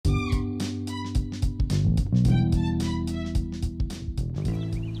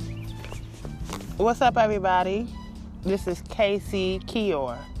What's up, everybody? This is Casey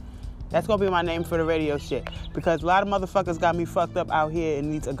Kior. That's going to be my name for the radio shit. Because a lot of motherfuckers got me fucked up out here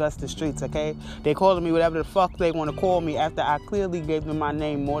in these Augusta streets, okay? They calling me whatever the fuck they want to call me after I clearly gave them my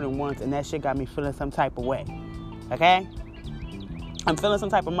name more than once, and that shit got me feeling some type of way. Okay? I'm feeling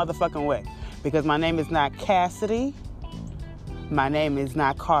some type of motherfucking way. Because my name is not Cassidy. My name is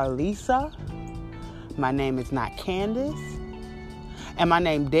not Carlisa. My name is not Candace. And my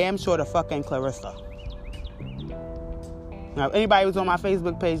name damn sure the fucking Clarissa. Now, if anybody was on my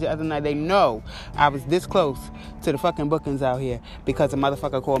Facebook page the other night, they know I was this close to the fucking bookings out here because a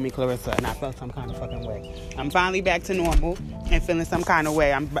motherfucker called me Clarissa and I felt some kind of fucking way. I'm finally back to normal and feeling some kind of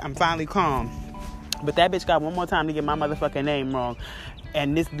way. I'm finally calm. But that bitch got one more time to get my motherfucking name wrong.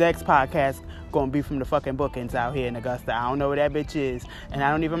 And this next podcast gonna be from the fucking bookings out here in Augusta. I don't know where that bitch is. And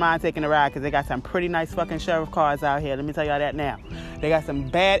I don't even mind taking a ride because they got some pretty nice fucking sheriff cars out here. Let me tell y'all that now. They got some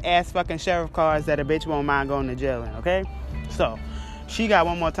badass fucking sheriff cars that a bitch won't mind going to jail in, okay? So, she got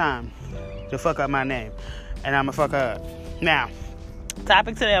one more time to fuck up my name. And I'ma fuck her up. Now,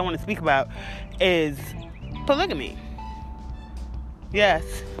 topic today I want to speak about is polygamy. Yes,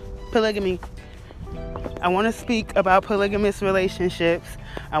 polygamy. I want to speak about polygamous relationships.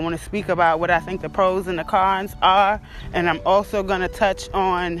 I want to speak about what I think the pros and the cons are. And I'm also going to touch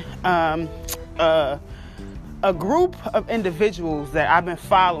on a group of individuals that I've been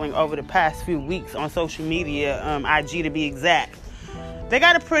following over the past few weeks on social media, IG to be exact. They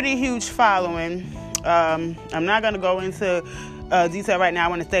got a pretty huge following. I'm not going to go into detail right now. I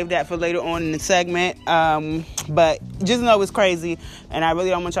want to save that for later on in the segment. But just know it's crazy. And I really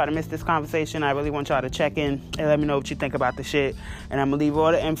don't want y'all to miss this conversation. I really want y'all to check in and let me know what you think about the shit. And I'm going to leave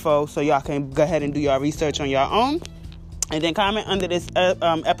all the info so y'all can go ahead and do your research on your own. And then comment under this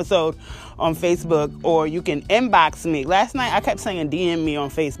episode on Facebook, or you can inbox me. Last night, I kept saying DM me on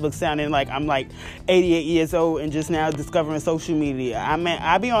Facebook, sounding like I'm like 88 years old and just now discovering social media. I mean,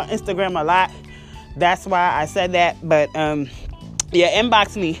 I be on Instagram a lot. That's why I said that. But, yeah,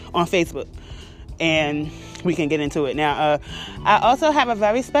 inbox me on Facebook and we can get into it. Now, I also have a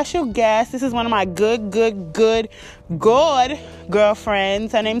very special guest. This is one of my good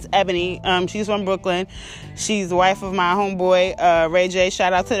girlfriends. Her name's Ebony. She's from Brooklyn. She's the wife of my homeboy, Ray J.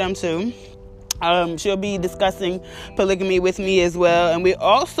 Shout out to them too. She'll be discussing polygamy with me as well. And we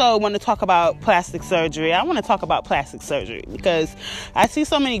also want to talk about plastic surgery. I want to talk about plastic surgery because I see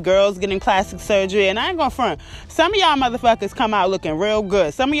so many girls getting plastic surgery, and I ain't gonna front. Some of y'all motherfuckers come out looking real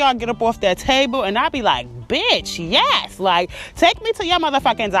good. Some of y'all get up off that table and I be like, bitch, yes. Like, take me to your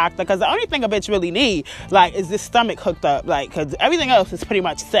motherfucking doctor, because the only thing a bitch really need, like, is this stomach hooked up. Like, because everything else is pretty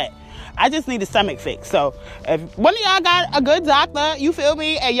much set. I just need a stomach fix. So if one of y'all got a good doctor, you feel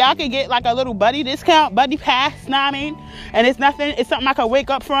me, and y'all can get like a little buddy discount, buddy pass, know what I mean? And it's something I can wake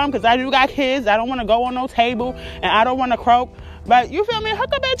up from, because I do got kids. I don't want to go on no table and I don't want to croak. But you feel me? Hook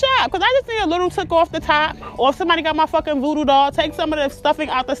a bitch up, because I just need a little took off the top. Or if somebody got my fucking voodoo doll, take some of the stuffing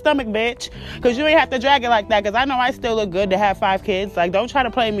out the stomach, bitch. Because you ain't have to drag it like that. Because I know I still look good to have 5 kids. Like, don't try to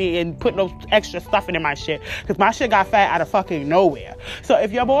play me and put no extra stuffing in my shit. Because my shit got fat out of fucking nowhere. So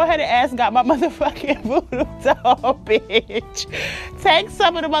if your boy-headed ass got my motherfucking voodoo doll, bitch, take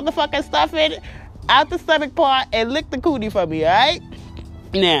some of the motherfucking stuffing out the stomach part and lick the cootie for me, alright?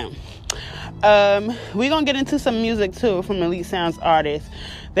 Now, we're gonna get into some music too from Elite Sounds artists.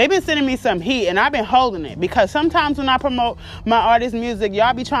 They've been sending me some heat and I've been holding it, because sometimes when I promote my artist music,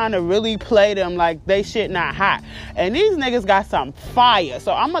 y'all be trying to really play them like they shit not hot. And these niggas got some fire.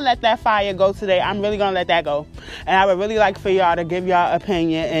 So I'm gonna let that fire go today. I'm really gonna let that go. And I would really like for y'all to give y'all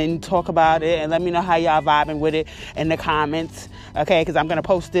opinion and talk about it and let me know how y'all vibing with it in the comments. Okay, because I'm gonna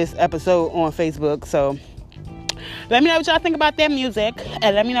post this episode on Facebook. So let me know what y'all think about their music,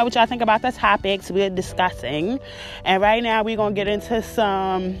 and let me know what y'all think about the topics we're discussing. And right now, we're going to get into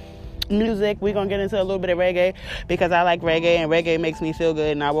some music. We're going to get into a little bit of reggae, because I like reggae, and reggae makes me feel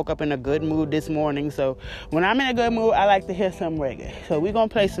good, and I woke up in a good mood this morning. So when I'm in a good mood, I like to hear some reggae. So we're going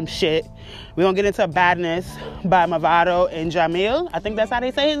to play some shit. We're going to get into Badness by Mavado and Jamil. I think that's how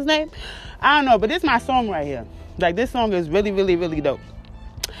they say his name. I don't know, but this is my song right here. Like, this song is really, really, really dope.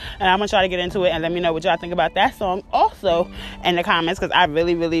 And I'm going to try to get into it and let me know what y'all think about that song also in the comments, because I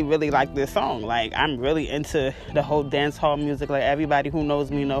really, really, really like this song. Like, I'm really into the whole dance hall music. Like, everybody who knows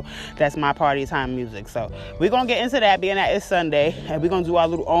me know that's my party time music. So we're going to get into that, being that it's Sunday, and we're going to do our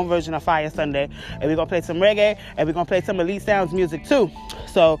little own version of Fire Sunday, and we're going to play some reggae, and we're going to play some Elite Sounds music too.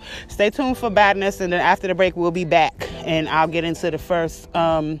 So stay tuned for Badness, and then after the break we'll be back and I'll get into the first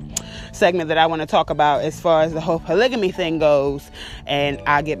segment that I want to talk about as far as the whole polygamy thing goes, and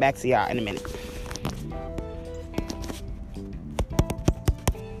I'll get back to y'all in a minute.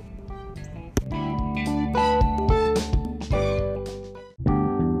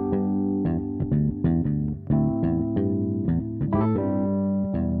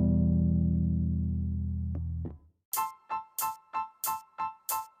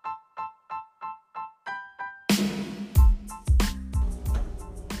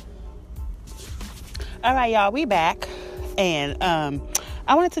 All right, y'all, we back. And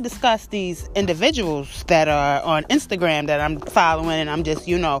I wanted to discuss these individuals that are on Instagram that I'm following, and I'm just,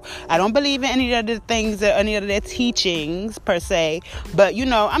 I don't believe in any of the things, any of their teachings per se, but,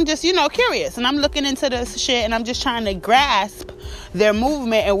 I'm just, curious, and I'm looking into this shit, and I'm just trying to grasp their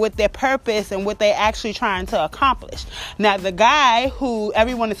movement and what their purpose and what they actually trying to accomplish. Now, the guy who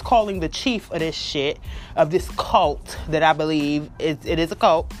everyone is calling the chief of this shit, of this cult that I believe it is a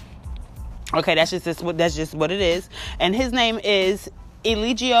cult. Okay, that's just what it is. And his name is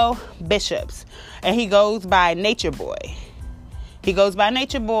Eligio Bishops, and he goes by Nature Boy.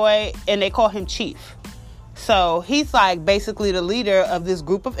 And they call him Chief. So he's like basically the leader of this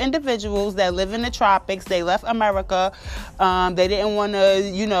group of individuals that live in the tropics. They left America. They didn't want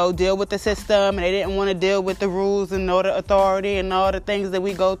to, deal with the system, and they didn't want to deal with the rules and all the authority and all the things that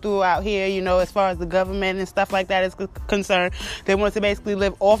we go through out here, as far as the government and stuff like that is concerned. They wanted to basically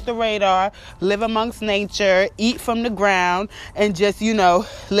live off the radar, live amongst nature, eat from the ground, and just,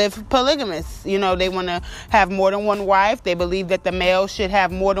 live polygamous. They want to have more than one wife. They believe that the male should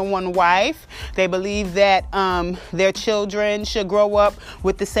have more than one wife. They believe that their children should grow up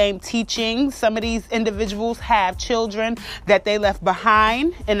with the same teachings. Some of these individuals have children that they left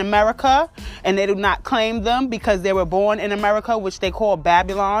behind in America, and they do not claim them because they were born in America, which they call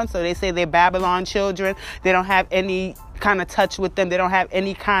Babylon. So they say they're Babylon children. They don't have any kind of touch with them. They don't have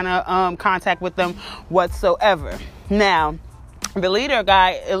any kind of contact with them whatsoever. Now, the leader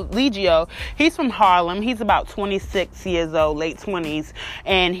guy, Eligio, he's from Harlem. He's about 26 years old, late 20s.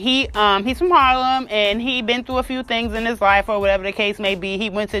 And he's from Harlem, and he been through a few things in his life, or whatever the case may be. He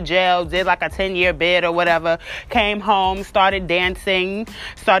went to jail, did like a 10-year bid or whatever, came home, started dancing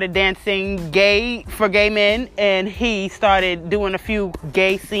for gay men, and he started doing a few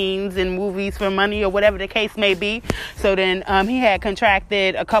gay scenes in movies for money or whatever the case may be. So then he had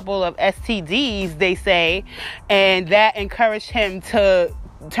contracted a couple of STDs, they say, and that encouraged him to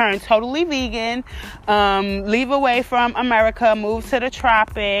turn totally vegan, leave away from America, move to the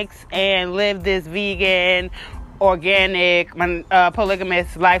tropics, and live this vegan, organic,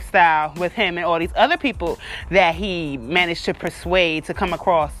 polygamous lifestyle with him and all these other people that he managed to persuade to come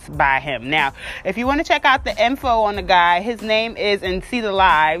across by him. Now, if you want to check out the info on the guy, his name is, and see the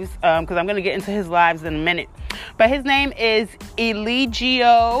lives, because I'm going to get into his lives in a minute. But his name is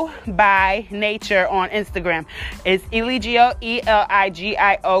Eligio by Nature on Instagram. It's Eligio,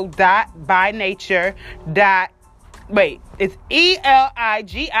 E-L-I-G-I-O by nature it's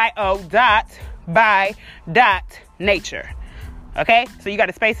E-L-I-G-I-O by nature. Okay? So you got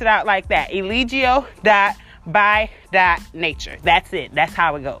to space it out like that. Eligio by nature. That's it. That's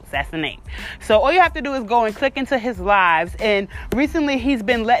how it goes. That's the name. So all you have to do is go and click into his lives, and recently he's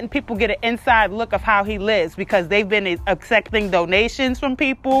been letting people get an inside look of how he lives, because they've been accepting donations from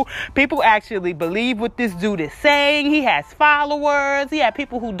people. People actually believe what this dude is saying. He has followers. He has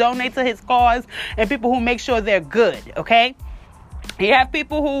people who donate to his cause, and people who make sure they're good. Okay? You have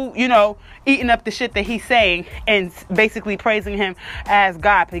people who, eating up the shit that he's saying and basically praising him as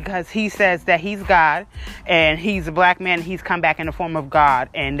God, because he says that he's God and he's a black man and he's come back in the form of God,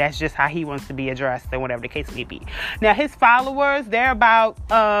 and that's just how he wants to be addressed, and whatever the case may be. Now, his followers, they're about,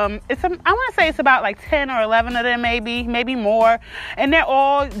 I want to say it's about like 10 or 11 of them, maybe more, and they're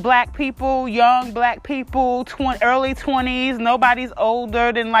all black people, young black people, early 20s. Nobody's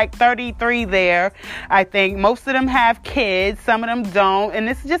older than like 33 there, I think. Most of them have kids, some of them don't, and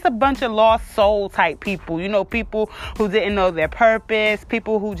it's just a bunch of lost soul type people, people who didn't know their purpose,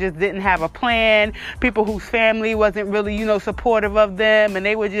 people who just didn't have a plan, people whose family wasn't really, supportive of them, and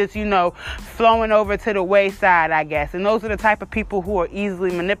they were just, flowing over to the wayside, I guess. And those are the type of people who are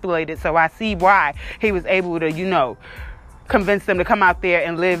easily manipulated. So I see why he was able to, convince them to come out there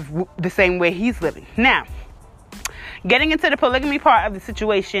and live the same way he's living. Now, getting into the polygamy part of the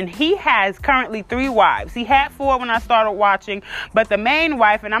situation, he has currently 3 wives. He had 4 when I started watching, but the main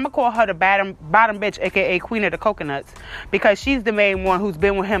wife, and I'm going to call her the bottom bitch, aka Queen of the Coconuts, because she's the main one who's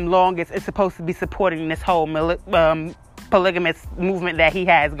been with him longest, is supposed to be supporting this whole polygamous movement that he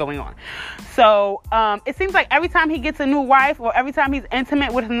has going on. So it seems like every time he gets a new wife, or every time he's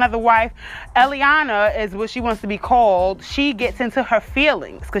intimate with another wife, Eliana is what she wants to be called. She gets into her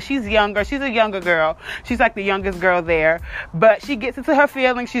feelings because she's younger. She's a younger girl. She's like the youngest girl there. But she gets into her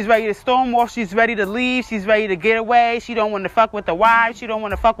feelings. She's ready to storm off. She's ready to leave. She's ready to get away. She don't want to fuck with the wives. She don't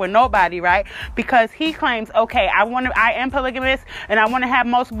want to fuck with nobody, right? Because he claims, okay, I am polygamous and I want to have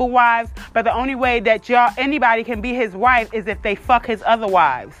multiple wives, but the only way that anybody can be his wife wife is if they fuck his other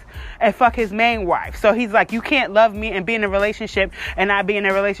wives and fuck his main wife. So he's like, you can't love me and be in a relationship and not be in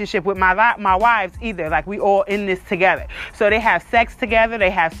a relationship with my wives either. Like, we all in this together. So they have sex together. They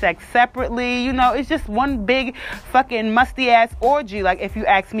have sex separately. You know, it's just one big fucking musty ass orgy, like, if you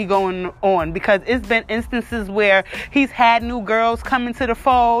ask me, going on. Because it's been instances where he's had new girls come into the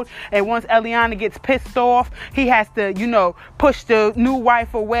fold, and once Eliana gets pissed off, he has to, you know, push the new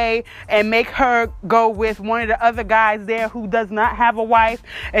wife away and make her go with one of the other guys there who does not have a wife.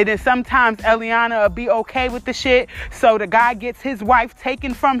 And then sometimes Eliana will be okay with the shit, so the guy gets his wife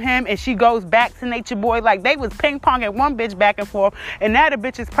taken from him and she goes back to Nature Boy. Like, they was ping-ponging one bitch back and forth, and now the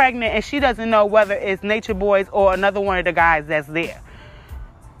bitch is pregnant and she doesn't know whether it's Nature Boys or another one of the guys that's there.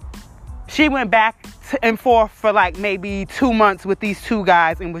 She went back and forth for like maybe 2 months with these two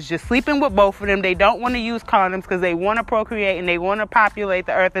guys and was just sleeping with both of them. They don't want to use condoms because they want to procreate and they want to populate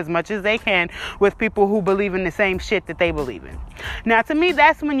the earth as much as they can with people who believe in the same shit that they believe in. Now, to me,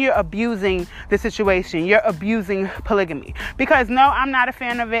 that's when you're abusing the situation. You're abusing polygamy. Because no, I'm not a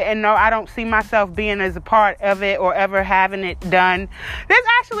fan of it, and no, I don't see myself being as a part of it or ever having it done. There's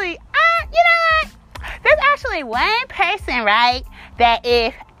actually, you know what? There's actually one person, right, that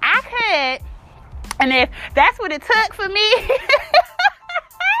if I could, and if that's what it took for me, if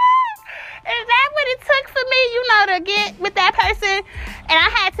that's what it took for me, you know, to get with that person, and I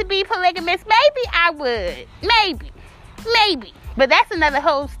had to be polygamous, maybe I would. Maybe. But that's another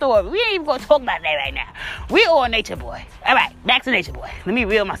whole story. We ain't even gonna talk about that right now. We all Nature Boy. All right, back to Nature Boy. Let me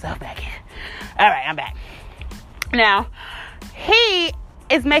reel myself back in. All right, I'm back. Now, he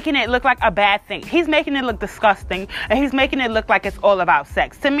is making it look like a bad thing. He's making it look disgusting, and he's making it look like it's all about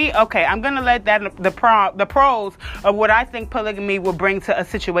sex. To me, okay, I'm gonna let that the pros of what I think polygamy will bring to a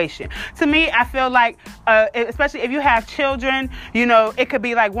situation. To me, I feel like, especially if you have children, you know, it could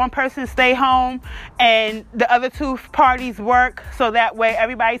be like one person stay home and the other two parties work, so that way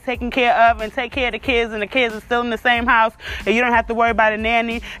everybody's taken care of and take care of the kids, and the kids are still in the same house, and you don't have to worry about a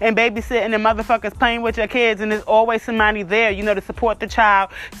nanny and babysitting and motherfuckers playing with your kids, and there's always somebody there, you know, to support the child.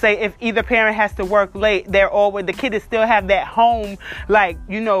 Say if either parent has to work late, they're always, the kid is still have that home, like,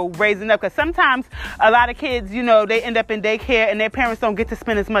 you know, raising up. Because sometimes a lot of kids, you know, they end up in daycare and their parents don't get to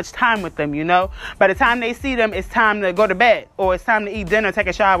spend as much time with them, you know. By the time they see them, it's time to go to bed, or it's time to eat dinner, take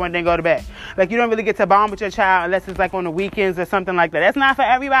a shower, and then go to bed. Like, you don't really get to bond with your child unless it's like on the weekends or something like that. That's not for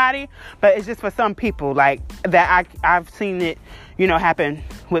everybody, but it's just for some people, like that. I've seen it, you know, happen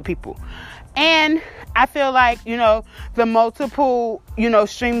with people. And I feel like, you know, the multiple, you know,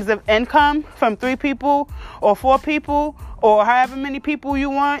 streams of income from 3 people or 4 people or however many people you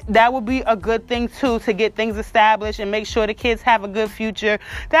want, that would be a good thing too, to get things established and make sure the kids have a good future.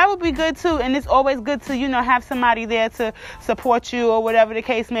 That would be good too. And it's always good to, you know, have somebody there to support you or whatever the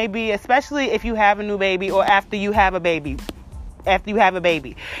case may be, especially if you have a new baby or after you have a baby.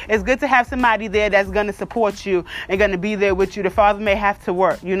 It's good to have somebody there that's going to support you and going to be there with you. The father may have to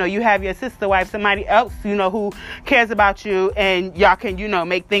work. You know, you have your sister wife, somebody else, you know, who cares about you, and y'all can, you know,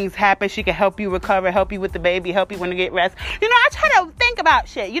 make things happen. She can help you recover, help you with the baby, help you when you get rest. You know, I try to think about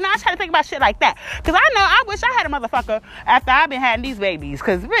shit. You know, I try to think about shit like that. Because I know I wish I had a motherfucker after I've been having these babies.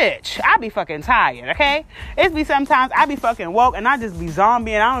 Because, bitch, I be fucking tired, okay? It's be sometimes I be fucking woke and I just be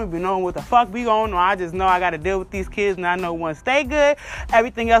zombie and I don't even know what the fuck be going on. I just know I got to deal with these kids, and I know once stay good,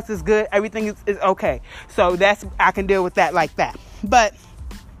 everything else is good, everything is okay. So that's, I can deal with that like that. But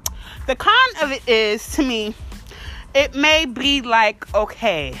the con of it is, to me, it may be like,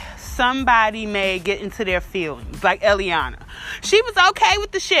 okay, somebody may get into their feelings, like Eliana. She was okay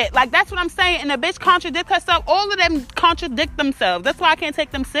with the shit. Like, that's what I'm saying. And the bitch contradict herself. All of them contradict themselves. That's why I can't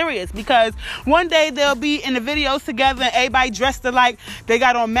take them serious. Because one day they'll be in the videos together and everybody dressed alike. They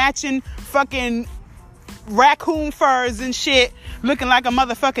got on matching fucking raccoon furs and shit, looking like a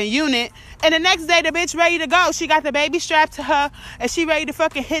motherfucking unit. And the next day, the bitch ready to go. She got the baby strapped to her, and she ready to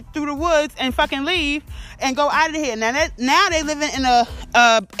fucking hit through the woods and fucking leave and go out of here. Now they living in a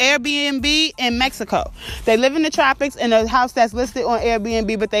Airbnb in Mexico. They live in the tropics in a house that's listed on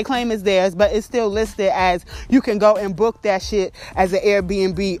Airbnb, but they claim it's theirs, but it's still listed as you can go and book that shit as an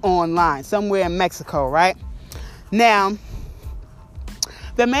Airbnb online somewhere in Mexico, right? Now,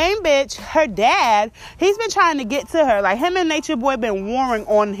 the main bitch, her dad, he's been trying to get to her. Like, him and Nature Boy been warring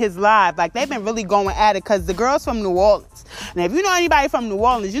on his live. Like, they've been really going at it because the girl's from New Orleans. And if you know anybody from New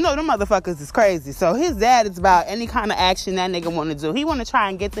Orleans, you know them motherfuckers is crazy. So his dad is about any kind of action that nigga want to do. He want to try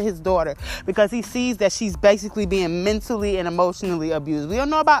and get to his daughter because he sees that she's basically being mentally and emotionally abused. We don't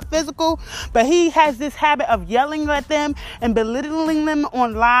know about physical, but he has this habit of yelling at them and belittling them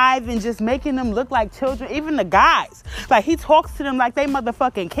on live and just making them look like children. Even the guys. Like, he talks to them like they motherfuckers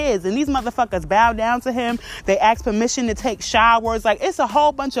motherfucking kids. And these motherfuckers bow down to him. They ask permission to take showers. Like, it's a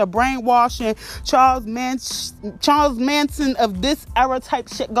whole bunch of brainwashing, Charles Manson of this era type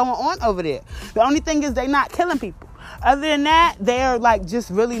shit going on over there. The only thing is they not killing people. Other than that, they're like just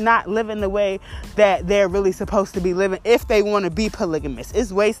really not living the way that they're really supposed to be living if they want to be polygamous.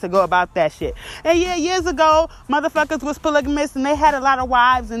 It's ways to go about that shit. And yeah, years ago, motherfuckers was polygamous and they had a lot of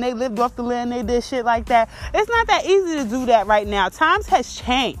wives and they lived off the land. They did shit like that. It's not that easy to do that right now. Times has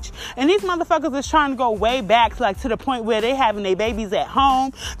changed. And these motherfuckers is trying to go way back to the point where they having their babies at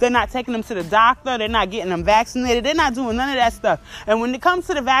home. They're not taking them to the doctor. They're not getting them vaccinated. They're not doing none of that stuff. And when it comes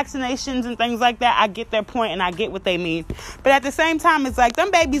to the vaccinations and things like that, I get their point and I get what they mean. But at the same time, it's like them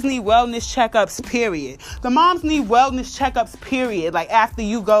babies need wellness checkups, period. The moms need wellness checkups, period. Like after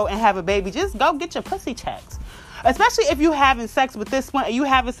you go and have a baby, just go get your pussy checked. Especially if you having sex with this one and you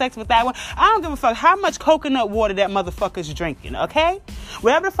having sex with that one. I don't give a fuck how much coconut water that motherfucker's drinking, okay?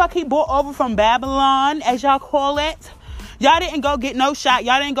 Whatever the fuck he brought over from Babylon, as y'all call it. Y'all didn't go get no shot.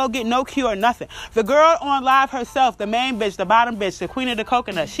 Y'all didn't go get no cure, nothing. The girl on live herself, the main bitch, the bottom bitch, the queen of the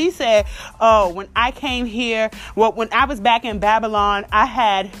coconut, she said, oh, when I came here, when I was back in Babylon, I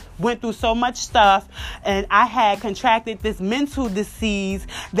had went through so much stuff and I had contracted this mental disease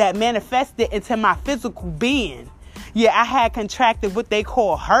that manifested into my physical being. Yeah, I had contracted what they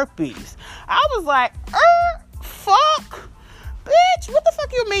call herpes. I was like, fuck. Bitch, what the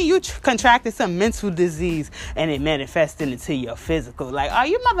fuck you mean you contracted some mental disease and it manifested into your physical? Like, are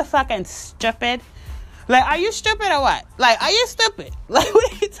you motherfucking stupid? Like, are you stupid or what? Like, are you stupid? Like,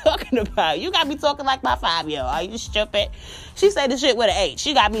 what are you talking about? You got me talking like my 5-year-old. Are you stupid? She said the shit with an H.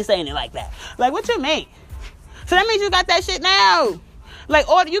 She got me saying it like that. Like, what you mean? So that means you got that shit now. Like,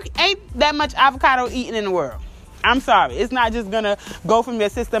 or you ain't that much avocado eating in the world. I'm sorry. It's not just going to go from your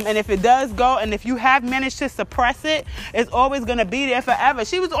system. And if it does go, and if you have managed to suppress it, it's always going to be there forever.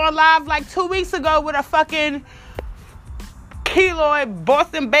 She was on live like 2 weeks ago with a fucking keloid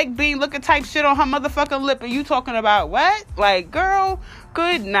Boston baked bean looking type shit on her motherfucking lip. And you talking about what? Like, girl,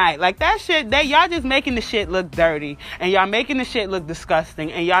 good night. Like, that shit, y'all just making the shit look dirty. And y'all making the shit look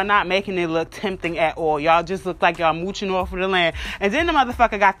disgusting. And y'all not making it look tempting at all. Y'all just look like y'all mooching off of the land. And then the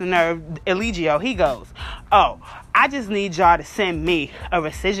motherfucker got the nerve, Eligio, he goes, oh, I just need y'all to send me a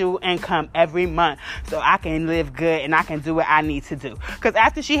residual income every month so I can live good and I can do what I need to do. Because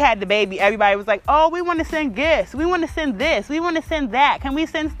after she had the baby, everybody was like, oh, we want to send gifts. We want to send this. We want to send that. Can we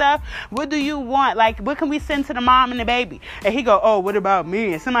send stuff? What do you want? Like, what can we send to the mom and the baby? And he go, oh, what about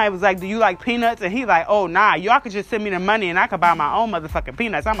me? And somebody was like, do you like peanuts? And he like, oh, nah, y'all could just send me the money and I could buy my own motherfucking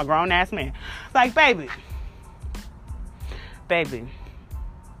peanuts. I'm a grown-ass man. Like, baby.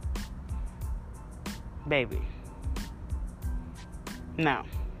 No,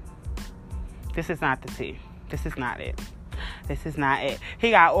 this is not the tea. This is not it. This is not it.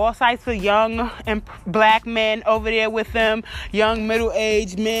 He got all types of young and black men over there with him. Young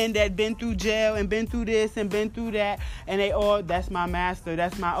middle-aged men that been through jail and been through this and been through that. And they all, that's my master.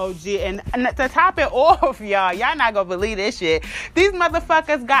 That's my OG. And to top it off, y'all not gonna believe this shit. These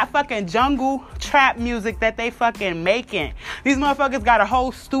motherfuckers got fucking jungle trap music that they fucking making. These motherfuckers got a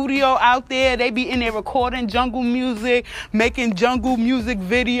whole studio out there. They be in there recording jungle music, making jungle music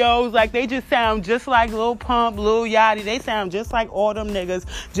videos. Like, they just sound just like Lil Pump, Lil Yachty. They sound just like all them niggas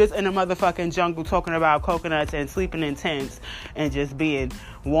just in the motherfucking jungle talking about coconuts and sleeping in tents and just being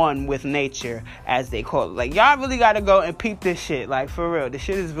one with nature, as they call it. Like, y'all really gotta go and peep this shit. Like, for real, this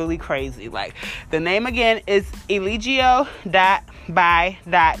shit is really crazy. Like, the name again is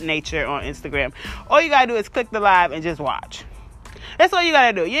eligio.by.nature on Instagram. All you gotta do is click the live and just watch. That's all you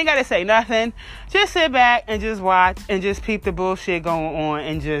gotta do. You ain't gotta say nothing. Just sit back and just watch and just peep the bullshit going on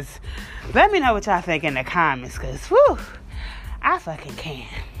and just let me know what y'all think in the comments, because whew, I fucking can't.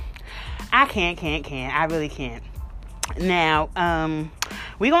 I can't. I really can't. Now,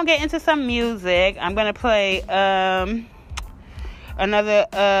 we gonna get into some music. I'm gonna play another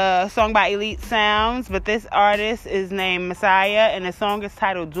song by Elite Sounds, but this artist is named Messiah, and the song is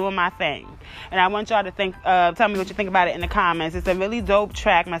titled Doing My Thing. And I want y'all to tell me what you think about it in the comments. It's a really dope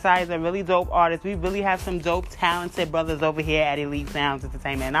track. Messiah is a really dope artist. We really have some dope, talented brothers over here at Elite Sounds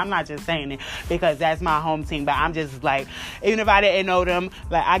Entertainment. And I'm not just saying it because that's my home team, but I'm just like, even if I didn't know them,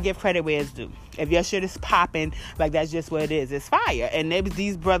 like, I give credit where it's due. If your shit is popping, like, that's just what it is. It's fire. And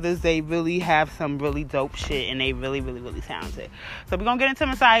these brothers, they really have some really dope shit, and they really, really, really talented. So we're going to get into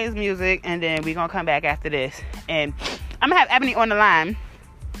Messiah's music, and then we're going to come back after this. And I'm going to have Ebony on the line,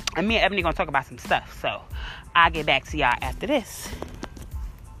 and me and Ebony going to talk about some stuff. So I'll get back to y'all after this.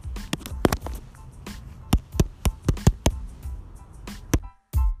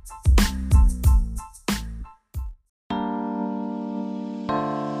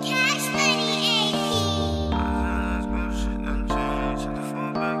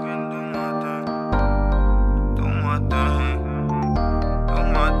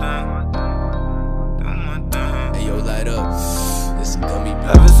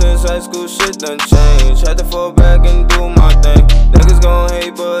 since high school, shit done changed. Had to fall back and do my thing. Niggas gon'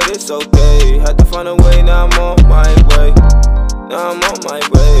 hate, but it's okay. Had to find a way, now I'm on my way. Now I'm on my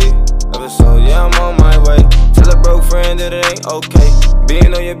way. Ever so, yeah, I'm on my way. Tell a broke friend that it ain't okay.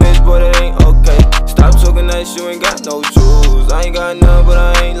 Being on your bitch, boy, that ain't okay. Stop talking nice, you ain't got no jewels. I ain't got none, but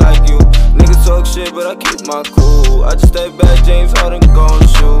I ain't like you. Niggas talk shit, but I keep my cool. I just step back, James Harden gon'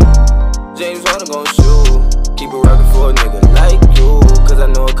 shoot. James Harden gon' shoot. Keep it rockin' for a nigga like you, cause I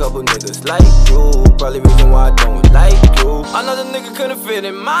know a couple niggas like you. Probably reason why I don't like you. Another nigga couldn't fit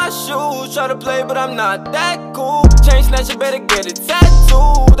in my shoes. Try to play, but I'm not that cool. Chain snatcher, better get it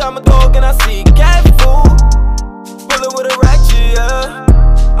tattooed. I'm a dog and I see cat food. Bullet with a ratchet, yeah.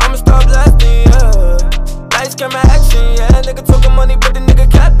 I'ma start blasting, yeah. Lights, camera, action, yeah. Nigga talking money, but the nigga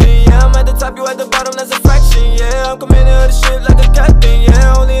capping, yeah. I'm at the top, you at the bottom, that's a fraction, yeah. I'm committed to the shit like a captain,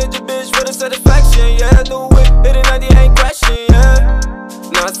 yeah. Only hit your bitch for the satisfaction, yeah. New whip, hitting 90, ain't crashing, yeah.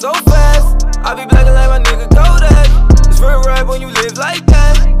 Not so fast, I be blacking like my nigga Kodak. It's real rap when you live like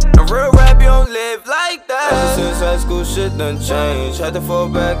that. And real rap, you don't live like that. Ever since high school, shit done changed. Had to fall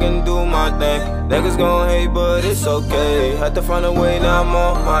back and do my thing. Niggas gon' hate, but it's okay. Had to find a way, now I'm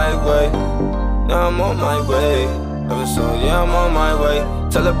on my way. Now I'm on my way. Ever so, yeah, I'm on my way.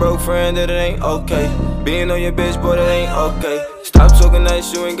 Tell a broke friend that it ain't okay. Being on your bitch, boy, that ain't okay. Stop talking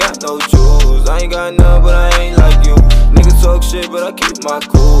nice, you ain't got no jewels. I ain't got none, but I ain't like you. Niggas talk shit, but I keep my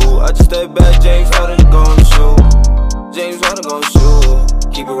cool. I just step back, James Harden gon' shoot. James Harden gon' shoot.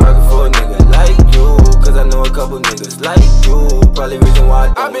 Keep it rockin' for a nigga like you, cause I know a couple niggas like you. Probably reason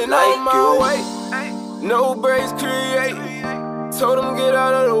why I don't like you. I've been on my way, no breaks create. Told him get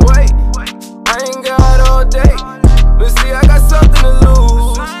out of the way. I ain't got all day, but see I got something to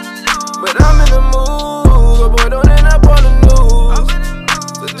lose. But I'm in the mood, but boy don't end up on the news.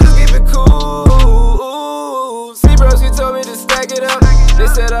 So just keep it cool. See bros, you told me to stack it up. They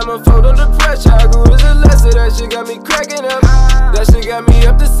said I'ma fold under pressure. I grew as a lesson, that shit got me cracking up. That shit got me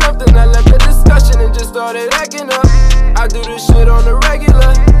up to something. I left the discussion and just started acting up. I do this shit on the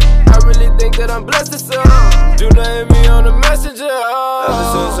regular. I really think that I'm blessed to some. Do not hit me on the messenger. Ever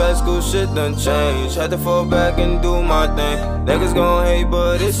since high school, shit done changed. Had to fall back and do my thing. Niggas gon' hate,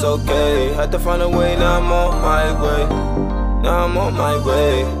 but it's okay. Had to find a way, now I'm on my way. Now I'm on my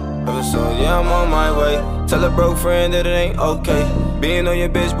way. Ever so, yeah, I'm on my way. Tell a broke friend that it ain't okay. Being on your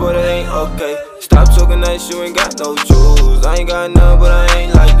bitch, boy, that ain't okay. Stop talking nice, you ain't got no jewels. I ain't got none, but I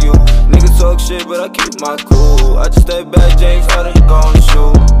ain't like you. Niggas talk shit, but I keep my cool. I just step back, James Harden gon'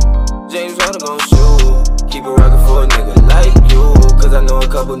 shoot. James Harden gon' shoot. Keep it rockin' for a nigga like you, cause I know a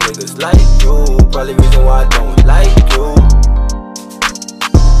couple niggas like you. Probably reason why I don't like you.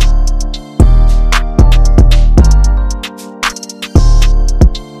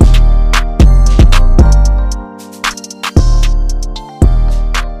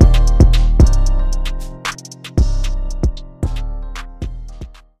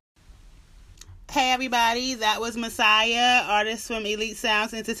 Hey everybody, that was Messiah, artist from Elite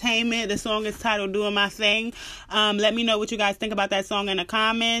Sounds Entertainment. The song is titled Doing My Thing. Let me know what you guys think about that song in the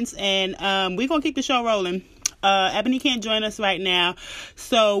comments, and we're going to keep the show rolling. Ebony can't join us right now,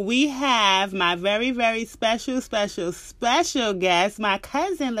 so we have my very, very special guest, my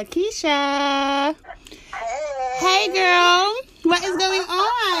cousin Lakeisha. Hey girl, what is going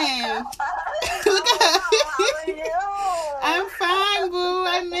on? Look at her. How are you? I'm fine, boo.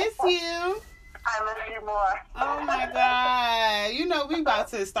 I miss you. I miss you more. Oh my God. You know we about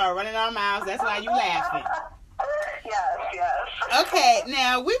to start running our mouths. That's why you laughing. Yes. Okay,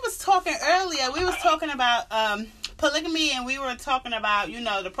 now we was talking earlier. We was talking about polygamy, and we were talking about,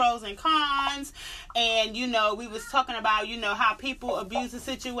 the pros and cons, and, we was talking about, how people abuse the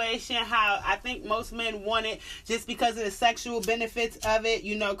situation, how I think most men want it just because of the sexual benefits of it,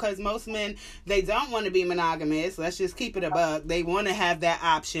 because most men, they don't want to be monogamous. Let's just keep it a buck. They want to have that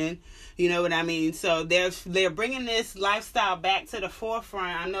option. You know what I mean? So they're bringing this lifestyle back to the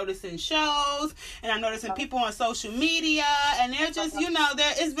forefront. I'm noticing shows, and I'm noticing people on social media, and they're just,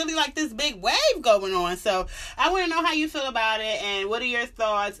 there is really like this big wave going on. So I want to know how you feel about it, and what are your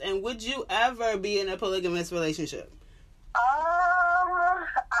thoughts, and would you ever be in a polygamous relationship?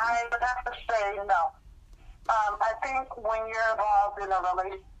 I would have to say no. I think when you're involved in a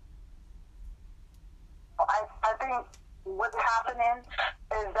relationship, I think what's happening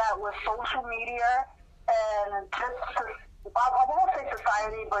is that with social media and just, I won't say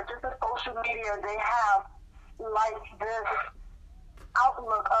society, but just the social media, they have like this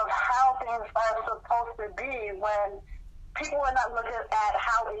outlook of how things are supposed to be when people are not looking at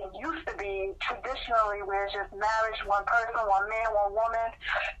how it used to be traditionally, where it's just marriage, one person, one man, one woman,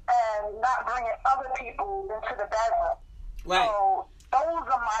 and not bringing other people into the bedroom. Right. So those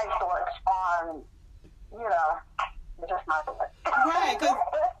are my thoughts on, you know, just my thoughts. Right,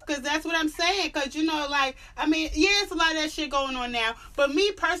 because that's what I'm saying. Because, you know, like, I mean, yeah, it's a lot of that shit going on now. But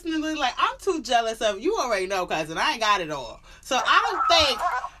me personally, like, I'm too jealous of, you already know, cousin, I ain't got it all. So I don't think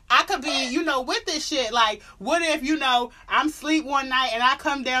I could be, you know, with this shit. Like, what if, you know, I'm asleep one night and I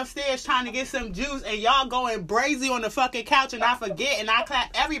come downstairs trying to get some juice and y'all going brazy on the fucking couch and I forget and I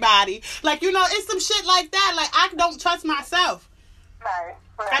clap everybody. Like, you know, it's some shit like that. Like, I don't trust myself. Right.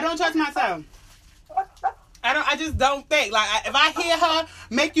 I don't trust myself. I just don't think. Like, if I hear her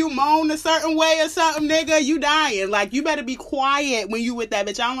make you moan a certain way or something, nigga, you dying. Like, you better be quiet when you with that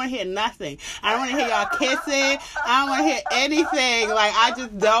bitch. I don't want to hear nothing. I don't want to hear y'all kissing. I don't want to hear anything. Like, I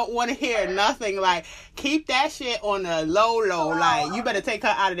just don't want to hear nothing. Like, keep that shit on the low. Like, you better take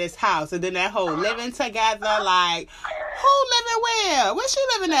her out of this house. And then that whole living together, like, who living where? Where she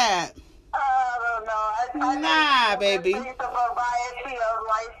living at? I don't know. Nah, baby. The variety of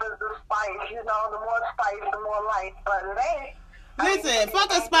life is the spice. You know, the more spice, the more life. But it ain't. Listen, fuck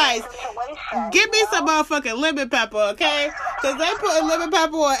a spice. Give me some motherfucking lemon pepper, okay? Because they put lemon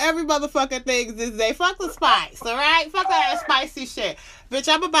pepper on every motherfucking thing these days. Fuck the spice, alright? Fuck that spicy shit. Bitch,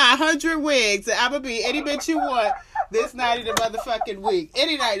 I'm gonna buy 100 wigs and I'm gonna be any bitch you want this night of the motherfucking week.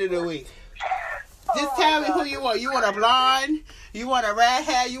 Any night of the week. Just tell me who you want. You want a blonde? You want a red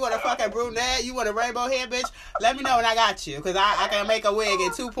hair? You want a fucking brunette? You want a rainbow hair, bitch? Let me know and I got you. Because I can make a wig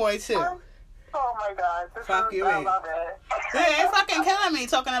in 2.2. Oh my God. Fuck you, man. They're fucking killing me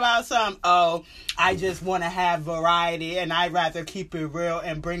talking about some, oh, I just want to have variety and I'd rather keep it real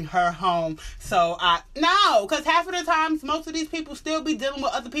and bring her home. So, no, because half of the times, most of these people still be dealing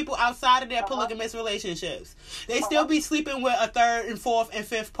with other people outside of their polygamous relationships. They still be sleeping with a third and fourth and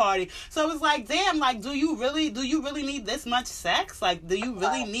fifth party. So it's like, damn, like, do you really need this much sex? Like, do you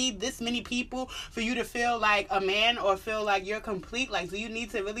really need this many people for you to feel like a man or feel like you're complete? Like, do you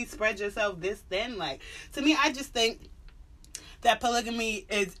need to really spread yourself this thin? Like, to me, I just think that polygamy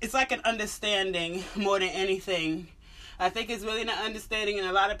it's like an understanding more than anything. I think it's really an understanding, and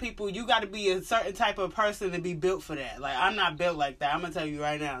a lot of people, you got to be a certain type of person to be built for that. Like, I'm not built like that. I'm going to tell you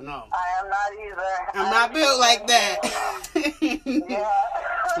right now, no. I am not either. I'm not built like that. Yeah.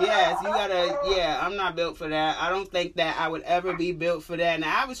 Yes, you gotta, I'm not built for that. I don't think that I would ever be built for that.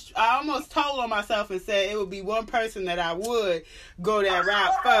 Now, I almost told on myself and said it would be one person that I would go that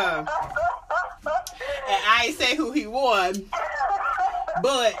route for. And I ain't say who he was,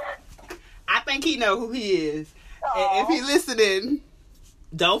 but I think he know who he is. And if he listening,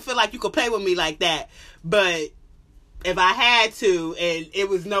 don't feel like you could play with me like that. But if I had to, and it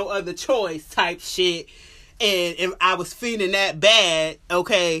was no other choice type shit, and if I was feeling that bad,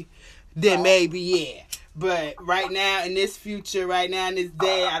 okay, then maybe yeah. But right now, in this future, right now in this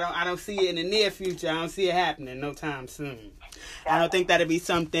day, I don't see it in the near future. I don't see it happening no time soon. I don't think that'd be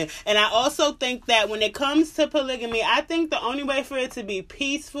something. And I also think that when it comes to polygamy, I think the only way for it to be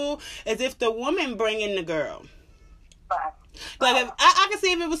peaceful is if the woman bring in the girl. Like, if I can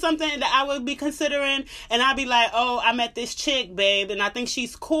see if it was something that I would be considering, and I'd be like, oh, I met this chick, babe, and I think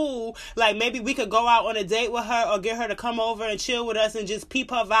she's cool. Like, maybe we could go out on a date with her or get her to come over and chill with us and just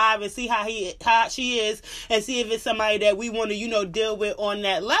peep her vibe and see how she is and see if it's somebody that we want to, you know, deal with on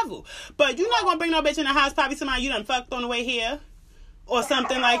that level. But you're not going to bring no bitch in the house, probably somebody you done fucked on the way here. Or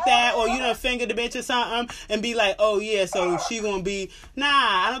something like that, or you done fingered the bitch or something, and be like, oh yeah, so she gonna be, nah,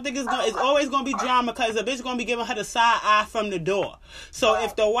 I don't think it's always gonna be drama, because the bitch gonna be giving her the side eye from the door. So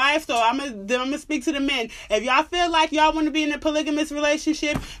if the wife, I'm gonna speak to the men, if y'all feel like y'all wanna be in a polygamous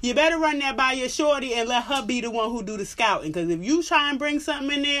relationship, you better run that by your shorty and let her be the one who do the scouting, because if you try and bring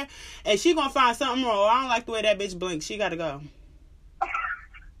something in there, and she gonna find something wrong, I don't like the way that bitch blinks, she gotta go.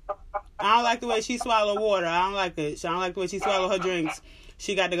 I don't like the way she swallow water. I don't like it. I don't like the way she swallow her drinks.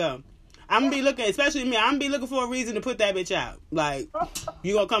 She got to go. I'm going to be looking, especially me, I'm going to be looking for a reason to put that bitch out. Like,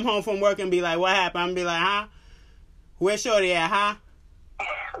 you going to come home from work and be like, what happened? I'm going to be like, huh? Where shorty at, huh?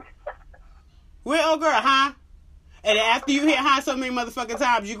 Where old girl, huh? And then after you hear huh so many motherfucking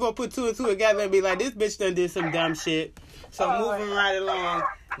times, you going to put two and two together and be like, this bitch done did some dumb shit. So moving right along,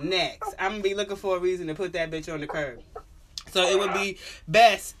 next. I'm going to be looking for a reason to put that bitch on the curb. So it would be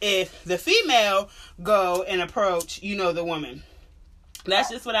best if the female go and approach, you know, the woman. That's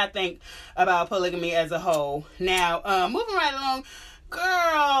just what I think about polygamy as a whole. Now, moving right along, girl,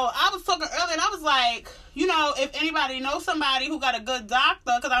 I was talking earlier and I was like, you know, if anybody knows somebody who got a good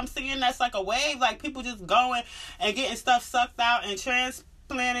doctor, because I'm seeing that's like a wave, like people just going and getting stuff sucked out and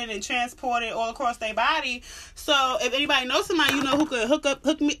transplanted and transported all across their body. So if anybody knows somebody, you know, who could hook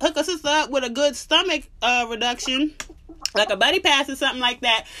us up with a good stomach reduction, like a buddy pass or something like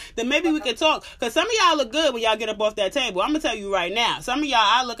that, then maybe we could talk. Because some of y'all look good when y'all get up off that table. I'm going to tell you right now. Some of y'all,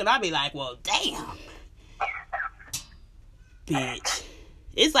 I look and I'll be like, well, damn. Bitch.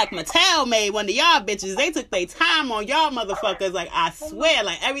 It's like Mattel made one of y'all bitches. They took their time on y'all motherfuckers. Like, I swear,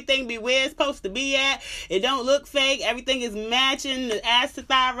 like, everything be where it's supposed to be at. It don't look fake. Everything is matching. The ass to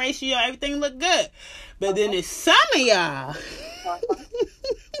thigh ratio, everything look good. But then there's some of y'all.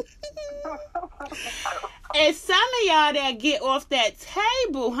 And some of y'all that get off that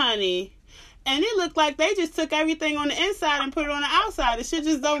table, honey, and it look like they just took everything on the inside and put it on the outside. The shit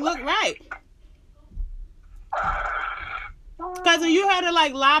just don't look right. Cousin, you heard of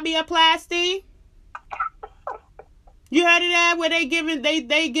like labiaplasty? You heard of that where they giving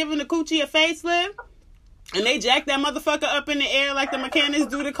the coochie a facelift? And they jack that motherfucker up in the air like the mechanics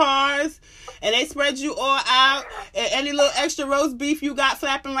do the cars. And they spread you all out. And any little extra roast beef you got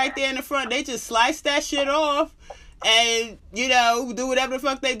flapping right there in the front, they just slice that shit off. And, you know, do whatever the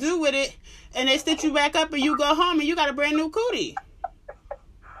fuck they do with it. And they stitch you back up and you go home and you got a brand new cootie.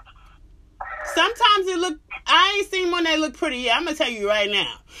 Sometimes it look... I ain't seen one that look pretty yet. I'm going to tell you right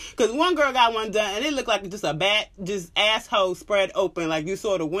now. Because one girl got one done, and it looked like just a bat, just asshole spread open. Like you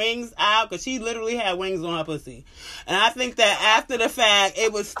saw the wings out, because she literally had wings on her pussy. And I think that after the fact,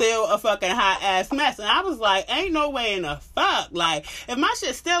 it was still a fucking hot-ass mess. And I was like, ain't no way in the fuck. Like, if my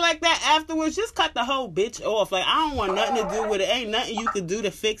shit's still like that afterwards, just cut the whole bitch off. Like, I don't want nothing to do with it. Ain't nothing you could do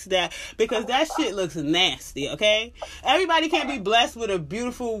to fix that, because that shit looks nasty, okay? Everybody can't be blessed with a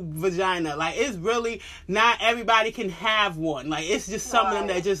beautiful vagina. Like, it's really not everybody can have one. Like, it's just some of them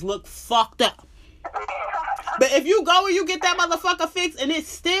that just look fucked up. But if you go and you get that motherfucker fixed and it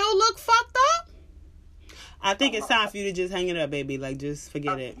still look fucked up, I think it's time for you to just hang it up, baby. Like, just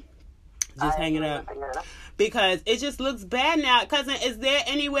forget it. Just hang it up. Because it just looks bad now. Cousin, is there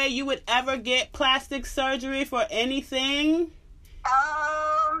any way you would ever get plastic surgery for anything?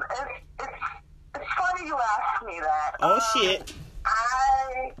 It's funny you asked me that. Oh, shit.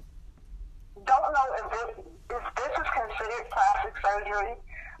 I don't know if this is considered plastic surgery,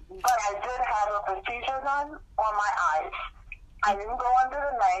 but I did have a procedure done on my eyes. I didn't go under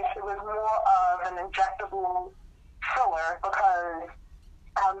the knife. It was more of an injectable filler because,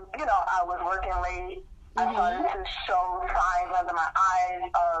 I was working late. I started to show signs under my eyes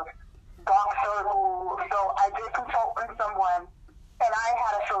of dark circles. So I did consult with someone, and I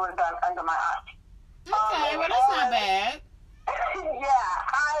had a filler done under my eye. Okay, well, that's not bad. Yeah,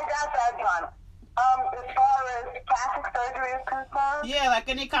 I got that done. As far as plastic surgery is concerned, yeah, like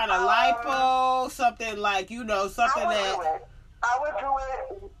any kind of lipo, something like, something that... I would do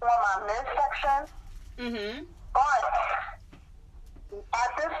it on my midsection. Mm-hmm. But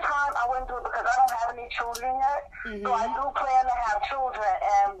at this time, I wouldn't do it because I don't have any children yet. Mm-hmm. So I do plan to have children,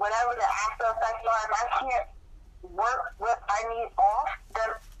 and whatever the after effects are, if I can't work what I need off, then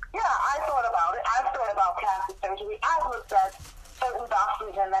yeah, I thought about it. I've thought about plastic surgery. I've looked at certain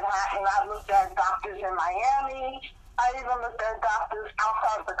doctors in Manhattan. I've looked at doctors in Miami. I even looked at doctors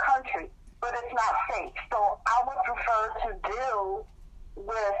outside the country, but it's not safe. So I would prefer to deal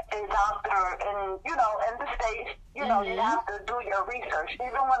with a doctor in the States. You have to do your research.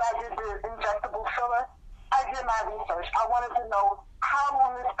 Even when I did the injectable filler, I did my research. I wanted to know how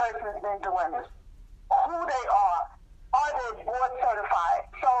long this person has been doing this, who they are they board certified?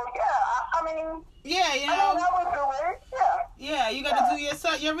 So yeah, I would do it. Yeah, you got to do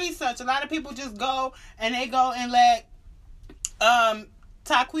your research. A lot of people just go and let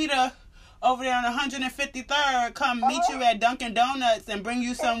Taquita over there on 153rd come meet you at Dunkin' Donuts and bring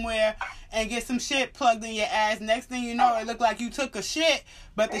you somewhere and get some shit plugged in your ass. Next thing you know, it looked like you took a shit,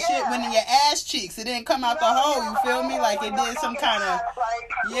 but the shit went in your ass cheeks. It didn't come out the hole, you feel me? Like it did some kind of...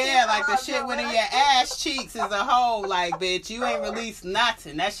 Yeah, like the shit went in your ass cheeks as a whole. Like, bitch, you ain't released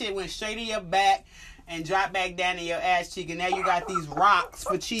nothing. That shit went straight in your back and dropped back down in your ass cheek. And now you got these rocks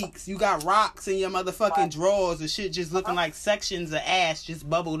for cheeks. You got rocks in your motherfucking drawers. The shit just looking like sections of ass just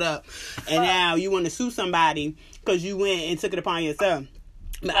bubbled up. And now you want to sue somebody because you went and took it upon yourself.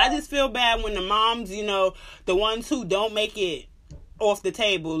 But I just feel bad when the moms, the ones who don't make it off the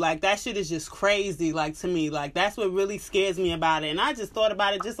table. Like, that shit is just crazy, like, to me. Like, that's what really scares me about it. And I just thought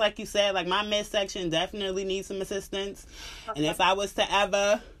about it just like you said. Like, my midsection definitely needs some assistance. And if I was to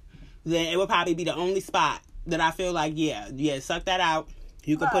ever, then it would probably be the only spot that I feel like, yeah, suck that out.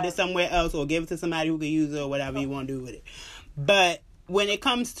 You can put it somewhere else or give it to somebody who can use it or whatever you want to do with it. But when it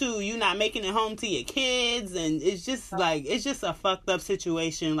comes to you not making it home to your kids, and it's just a fucked up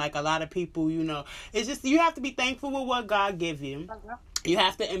situation. Like, a lot of people, it's just, you have to be thankful with what God give you. You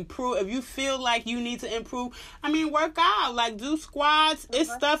have to improve. If you feel like you need to improve, I mean, work out. Like, do squats.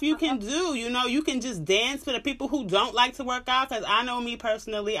 It's stuff you can do. You know, you can just dance. For the people who don't like to work out, because I know me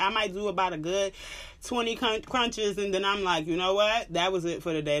personally, I might do about a good 20 crunches, and then I'm like, you know what? That was it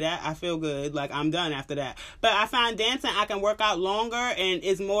for the day. That I feel good. Like, I'm done after that. But I find dancing, I can work out longer, and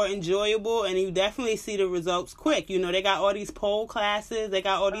it's more enjoyable, and you definitely see the results quick. You know, they got all these pole classes. They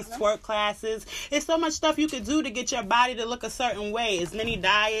got all these twerk classes. It's so much stuff you could do to get your body to look a certain way. It's many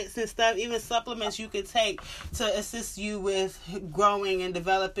diets and stuff, even supplements you could take to assist you with growing and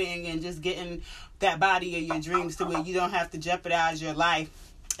developing and just getting that body of your dreams to where you don't have to jeopardize your life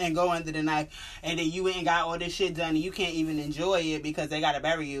and go under the knife, and then you ain't got all this shit done and you can't even enjoy it because they gotta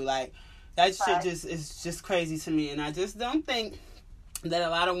bury you. Like, that shit just is just crazy to me, and I just don't think that a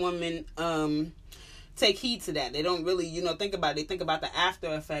lot of women take heed to that. They don't really, you know, think about it. They think about the after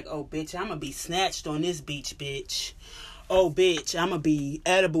effect. Oh, bitch, I'm gonna be snatched on this beach, bitch. Oh, bitch, I'm going to be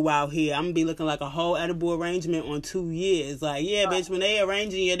edible out here. I'm going to be looking like a whole edible arrangement on 2 years. Like, yeah, bitch, when they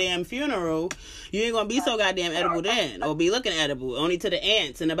arranging your damn funeral, you ain't going to be so goddamn edible then. Or be looking edible. Only to the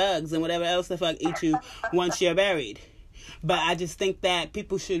ants and the bugs and whatever else the fuck eat you once you're buried. But I just think that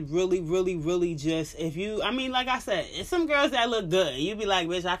people should really, really, really just, if you, I mean, like I said, it's some girls that look good. You be like,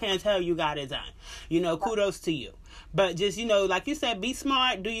 bitch, I can't tell you got it done. You know, kudos to you. But just, you know, like you said, be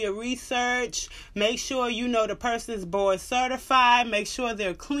smart, do your research, make sure you know the person's board certified, make sure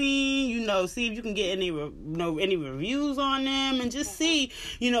they're clean, you know, see if you can get any reviews on them, and just see,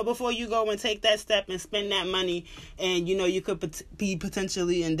 you know, before you go and take that step and spend that money, and, you know, you could be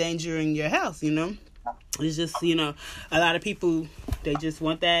potentially endangering your health, you know. It's just, you know, a lot of people, they just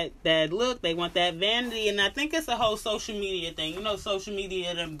want that look, they want that vanity, and I think it's a whole social media thing. You know, social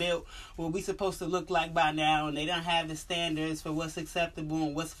media done built what we supposed to look like by now, and they don't have the standards for what's acceptable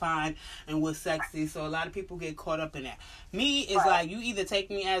and what's fine and what's sexy, so a lot of people get caught up in that. Me, is like, you either take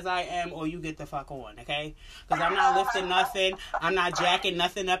me as I am or you get the fuck on, okay? Because I'm not lifting nothing, I'm not jacking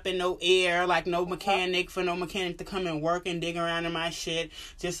nothing up in no air, like no mechanic to come and work and dig around in my shit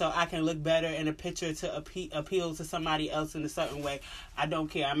just so I can look better in a picture to appeal to somebody else in a certain way. I don't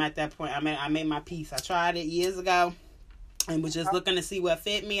care. I'm at that point. I made my peace. I tried it years ago and was just looking to see what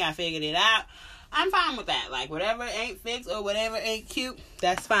fit me. I figured it out. I'm fine with that. Like, whatever ain't fixed or whatever ain't cute,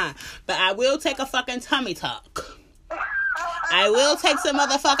 that's fine. But I will take a fucking tummy tuck. I will take some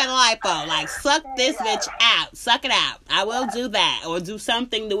motherfucking lipo. Like, suck this bitch out. Suck it out. I will do that. Or do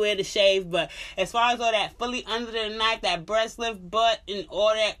something to wear the shave. But as far as all that fully under the knife, that breast lift, butt, and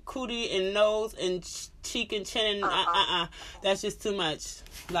all that cootie and nose and cheek and chin and that's just too much.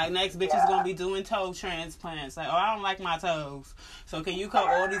 Like, next bitch is gonna be doing toe transplants. Like, oh, I don't like my toes. So can you cut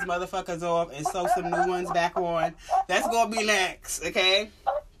all these motherfuckers off and sew some new ones back on? That's gonna be next, okay?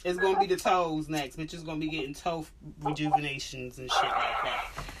 It's going to be the toes next. Bitch is going to be getting toe rejuvenations and shit like that.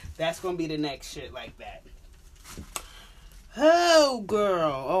 That's going to be the next shit like that. Oh,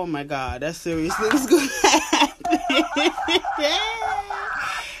 girl. Oh, my God. That seriously is going to happen.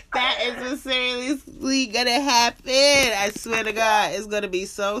 That is seriously going to happen. I swear to God. It's going to be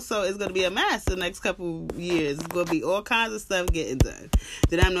so. It's going to be a mess the next couple years. It's going to be all kinds of stuff getting done.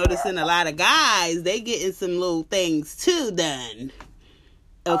 Then I'm noticing a lot of guys, they getting some little things, too, done.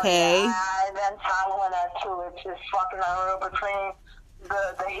 Okay. Oh, yeah, I've been following that too. It's just fucking unreal between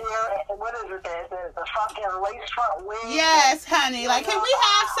the hair and what is it? The fucking lace front wig. Yes, honey. Like, can we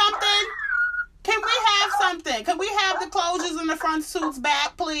have something? Can we have the closures in the front suits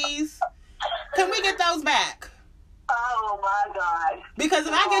back, please? Can we get those back? Oh my God. Because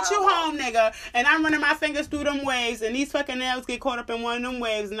if I get you home, nigga, and I'm running my fingers through them waves, and these fucking nails get caught up in one of them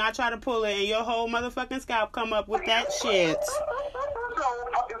waves, and I try to pull it, and your whole motherfucking scalp come up with that shit.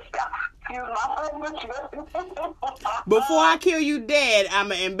 Before I kill you dead,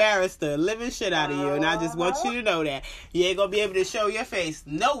 I'ma embarrass the living shit out of you, and I just want you to know that you ain't gonna be able to show your face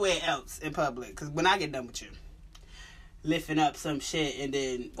nowhere else in public. Because when I get done with you, lifting up some shit and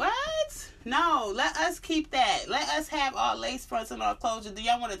then what? No, let us keep that. Let us have our lace fronts and our closure. Do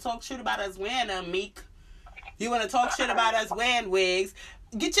y'all want to talk shit about us wearing them, Meek? You want to talk shit about us wearing wigs?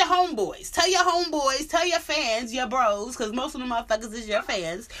 Get your homeboys. Tell your fans, your bros, because most of the motherfuckers is your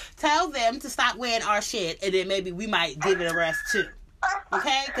fans. Tell them to stop wearing our shit, and then maybe we might give it a rest too.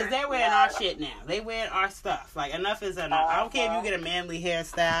 Okay? Because they're wearing our shit now. They wearing our stuff. Like, enough is enough. I don't care if you get a manly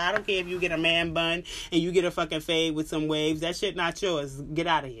hairstyle. I don't care if you get a man bun and you get a fucking fade with some waves. That shit not yours. Get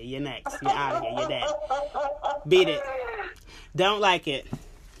out of here. You're next. You're out of here. You're dead. Beat it. Don't like it.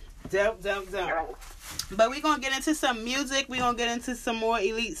 Don't. But we're going to get into some music. We're going to get into some more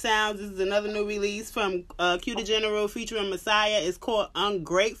Elite Sounds. This is another new release from Q the General featuring Messiah. It's called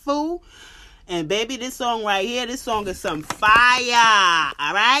Ungrateful. And baby, this song right here, this song is some fire.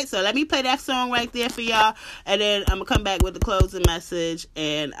 All right? So let me play that song right there for y'all. And then I'm going to come back with the closing message.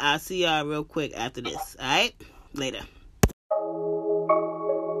 And I'll see y'all real quick after this. All right? Later.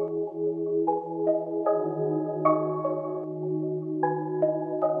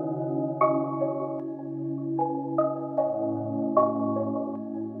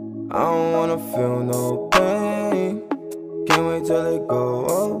 I don't wanna feel no pain. Can't wait till it go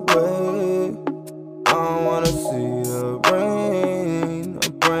away. I don't wanna see the rain.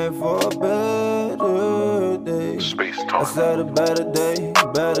 I'm praying for a better day. I said a better day,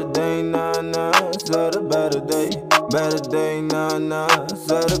 nah nah. I said a better day, nah nah. I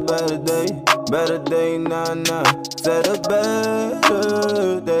said a better day, nah nah. Said a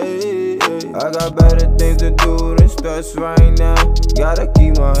better day. I got better things to do than stress right now. Gotta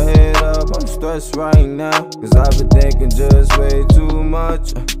keep my head up, I'm stressed right now. Cause I've been thinking just way too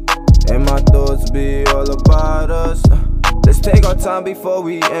much. And my thoughts be all about us. Let's take our time before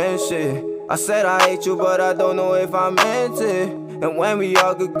we end shit. I said I hate you, but I don't know if I meant it. And when we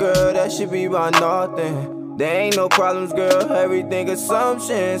argue, girl, that should be by nothing. There ain't no problems, girl, everything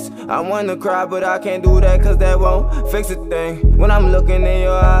assumptions. I wanna cry, but I can't do that, cause that won't fix a thing. When I'm looking in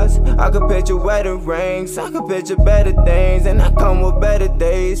your eyes, I could picture wedding rings, I could picture better things, and I come with better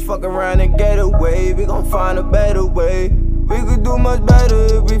days. Fuck around and get away, we gon' find a better way. We could do much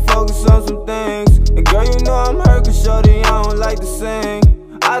better if we focus on some things. And girl, you know I'm hurt, cause shorty, I don't like to sing.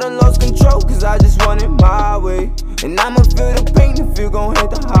 I done lost control, cause I just want it my way. And I'ma feel the pain if you gon'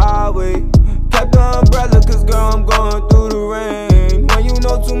 hit the highway. Kept the umbrella, cause girl, I'm going through the rain. When you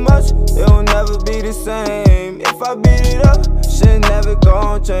know too much, it'll never be the same. If I beat it up, shit never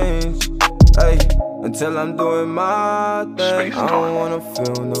gon' change. Ay, until I'm doing my thing. I don't wanna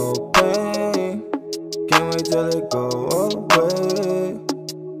feel no pain. Can't wait till it go away.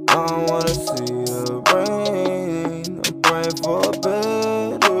 I don't wanna see the rain. I'm praying for a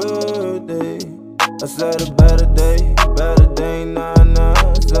better day. I said a better day, nah nah.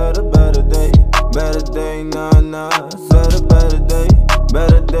 I said a better day, nah nah. I said a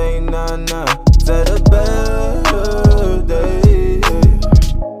better day, nah nah. Said a better day.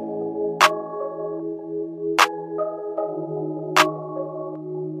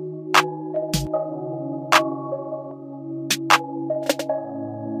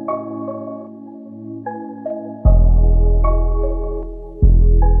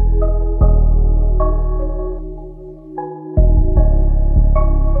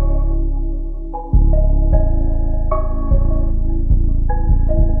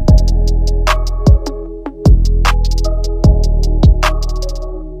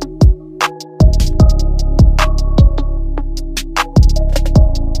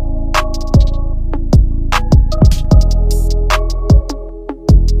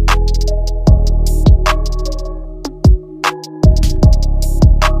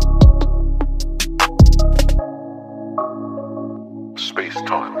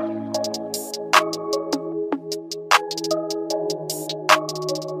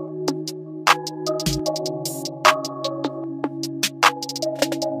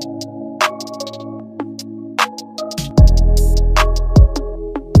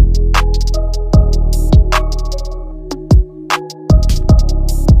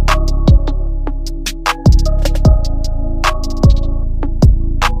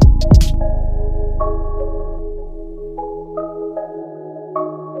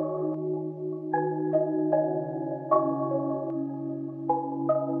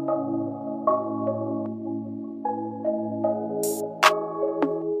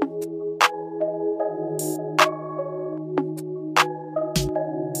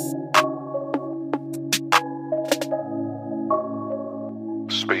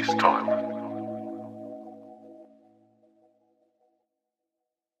 Space-time.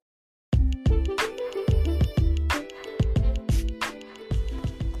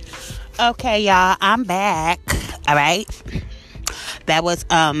 Okay, y'all, I'm back. All right. That was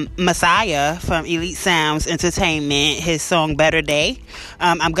Messiah from Elite Sounds Entertainment, his song Better Day.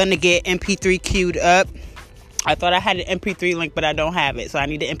 I'm going to get MP3 queued up. I thought I had an MP3 link, but I don't have it. So I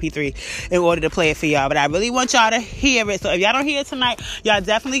need the MP3 in order to play it for y'all. But I really want y'all to hear it. So if y'all don't hear it tonight, y'all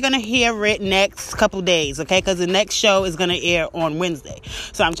definitely going to hear it next couple days, okay? Because the next show is going to air on Wednesday.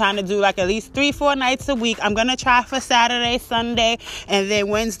 So I'm trying to do like at least 3-4 nights a week. I'm going to try for Saturday, Sunday, and then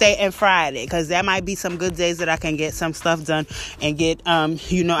Wednesday and Friday. Because that might be some good days that I can get some stuff done and get, out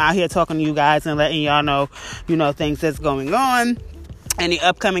here talking to you guys and letting y'all know, things that's going on. Any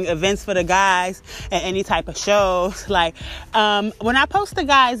upcoming events for the guys and any type of shows. Like, when I post the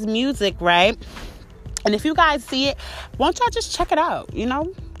guys' music, right? And if you guys see it, won't y'all just check it out,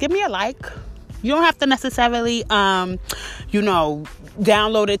 Give me a like. You don't have to necessarily,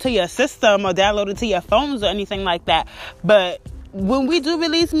 download it to your system or download it to your phones or anything like that. But when we do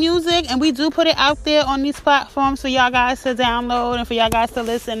release music and we do put it out there on these platforms for y'all guys to download and for y'all guys to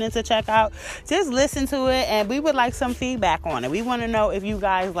listen and to check out, just listen to it, and we would like some feedback on it. We want to know if you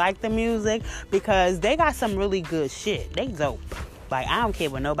guys like the music, because they got some really good shit. They dope. Like, I don't care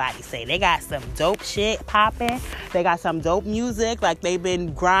what nobody say. They got some dope shit popping. They got some dope music. Like, they've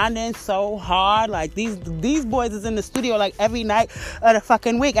been grinding so hard. Like, these boys is in the studio, like, every night of the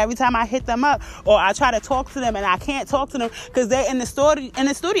fucking week. Every time I hit them up or I try to talk to them and I can't talk to them because they're in the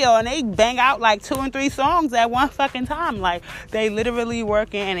studio and they bang out, like, 2 and 3 songs at one fucking time. Like, they literally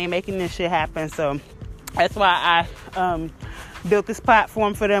working and they making this shit happen. So, that's why I, built this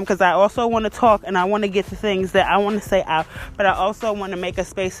platform for them, because I also want to talk and I want to get the things that I want to say out, but I also want to make a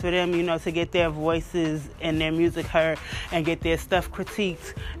space for them, to get their voices and their music heard and get their stuff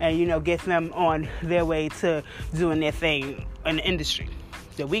critiqued and, get them on their way to doing their thing in the industry.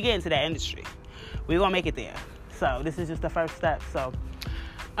 So we get into that industry. We're going to make it there. So this is just the first step. So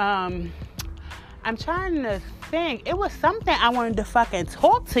I'm trying to think. It was something I wanted to fucking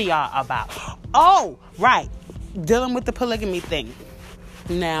talk to y'all about. Oh, right. Dealing with the polygamy thing.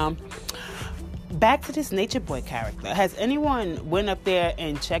 Now, back to this Nature Boy character. Has anyone went up there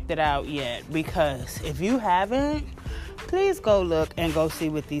and checked it out yet? Because if you haven't, please go look and go see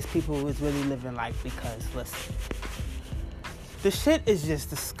what these people is really living like. Because listen, the shit is just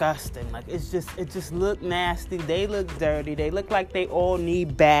disgusting. Like, it just look nasty. They look dirty. They look like they all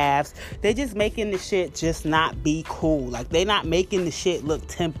need baths. They just making the shit just not be cool. Like, they not making the shit look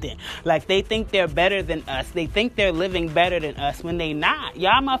tempting. Like, they think they're better than us. They think they're living better than us when they not.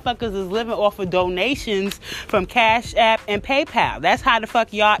 Y'all motherfuckers is living off of donations from Cash App and PayPal. That's how the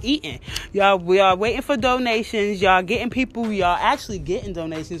fuck y'all eating. We are waiting for donations. Y'all getting people. Y'all actually getting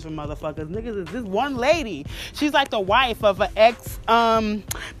donations from motherfuckers. Niggas is this one lady. She's like the wife of an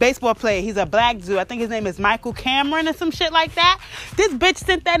baseball player. He's a black dude. I think his name is Michael Cameron or some shit like that. This bitch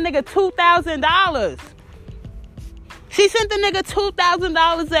sent that nigga $2,000. She sent the nigga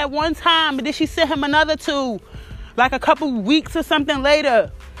 $2,000 at one time, but then she sent him another $2, like a couple weeks or something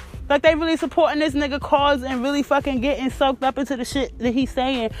later. Like, they really supporting this nigga cause and really fucking getting soaked up into the shit that he's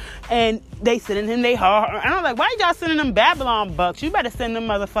saying. And they sending him they hard. And I'm like, why y'all sending them Babylon bucks? You better send them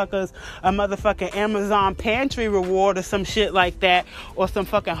motherfuckers a motherfucking Amazon pantry reward or some shit like that. Or some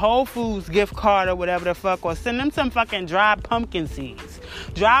fucking Whole Foods gift card or whatever the fuck. Or send them some fucking dried pumpkin seeds.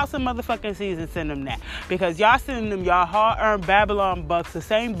 Dry out some motherfucking seeds and send them that. Because y'all sending them y'all hard-earned Babylon bucks. The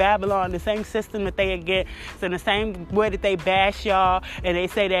same Babylon, the same system that they get. So the same way that they bash y'all. And they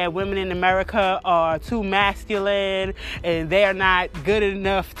say that women in America are too masculine and they're not good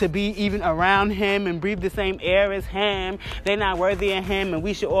enough to be even around him and breathe the same air as him. They're not worthy of him and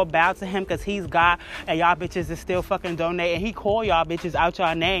we should all bow to him because he's God, and y'all bitches is still fucking donate, and he call y'all bitches out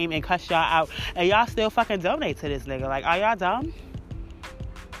y'all name and cuss y'all out, and y'all still fucking donate to this nigga. Like, are y'all dumb?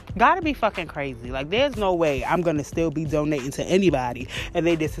 Gotta be fucking crazy. Like, there's no way I'm gonna still be donating to anybody and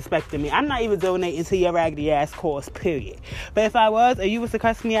they disrespecting me. I'm not even donating to your raggedy ass cause, period. But if I was, and you was to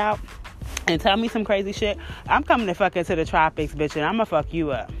cuss me out and tell me some crazy shit, I'm coming to fucking to the tropics, bitch, and I'm gonna fuck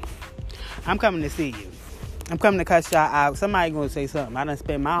you up. I'm coming to see you. I'm coming to cuss y'all out. Somebody gonna say something. I done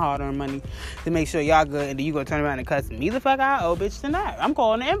spend my hard-earned money to make sure y'all good, and then you gonna turn around and cuss me the fuck out? Oh, bitch, tonight. I'm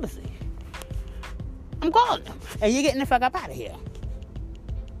calling the embassy. I'm calling them. And you're getting the fuck up out of here.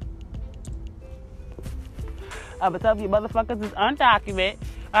 But some of you motherfuckers is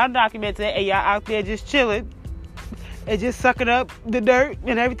undocumented, and y'all out there just chilling and just sucking up the dirt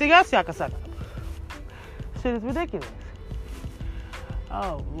and everything else y'all can suck up. Shit is ridiculous.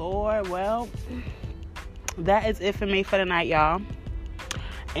 Oh, Lord. Well, that is it for me for the night, y'all.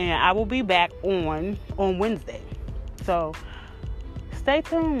 And I will be back on Wednesday. So, stay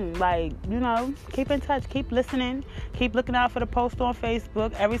tuned. Like, keep in touch. Keep listening. Keep looking out for the post on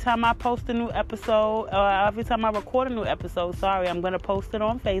Facebook. Every time I post a new episode, or every time I record a new episode, I'm going to post it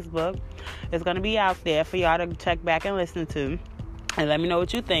on Facebook. It's going to be out there for y'all to check back and listen to. And let me know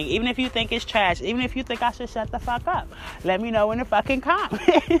what you think. Even if you think it's trash. Even if you think I should shut the fuck up. Let me know in the fucking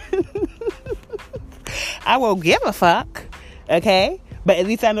comments. I won't give a fuck. Okay? But at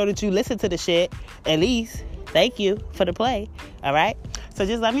least I know that you listen to the shit. At least. Thank you for the play. All right? So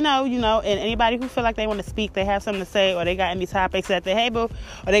just let me know, and anybody who feel like they want to speak, they have something to say, or they got any topics that they or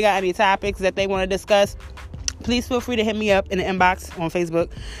they got any topics that they want to discuss, please feel free to hit me up in the inbox on Facebook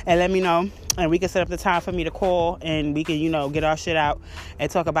and let me know. And we can set up the time for me to call and we can, get our shit out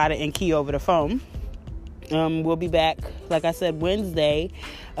and talk about it in key over the phone. We'll be back, like I said, Wednesday.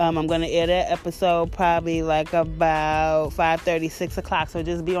 I'm going to air that episode probably like about 5:30, 6 o'clock. So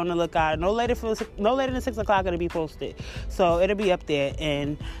just be on the lookout. No later than 6 o'clock it'll be posted. So it'll be up there.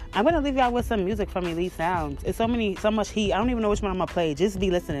 And I'm going to leave y'all with some music from Elite Sounds. It's so much heat. I don't even know which one I'm going to play. Just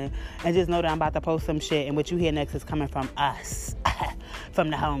be listening and just know that I'm about to post some shit. And what you hear next is coming from us, from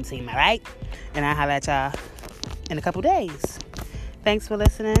the home team, all right? And I'll holler at y'all in a couple days. Thanks for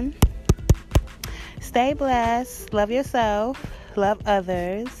listening. Stay blessed. Love yourself. Love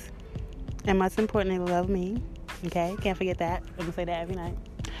others. And most importantly, love me. Okay? Can't forget that. I'm going to say that every night.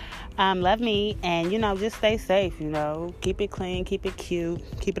 Love me. And, just stay safe, Keep it clean. Keep it cute.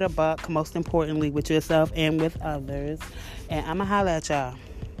 Keep it a buck. Most importantly, with yourself and with others. And I'm going to holler at y'all.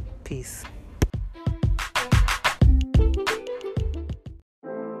 Peace.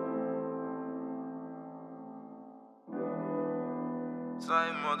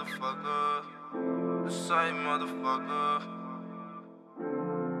 Same motherfucker. The same motherfucker.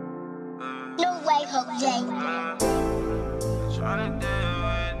 No way, Hope J. Tryna deal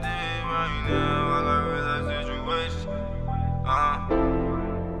with it right now. I got real situation.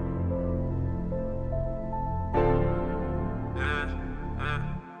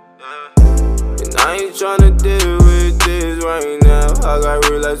 And I ain't tryna deal with this right now. I got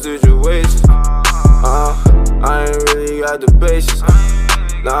real life situations. I ain't really got the patience.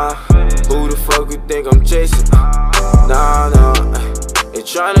 Nah, who the fuck you think I'm chasing? Nah, ain't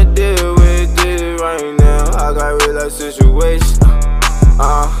tryna deal with this right now. I got real life situations.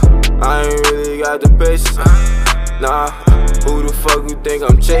 I ain't really got the patience. Nah, who the fuck you think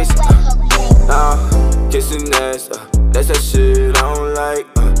I'm chasing? Nah, kissing ass, that's that shit I don't like.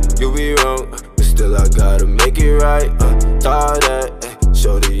 You be wrong, but still I gotta make it right. Tired that,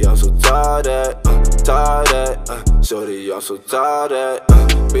 shorty, I'm so tired that. Tired that, shorty, I'm so tired that.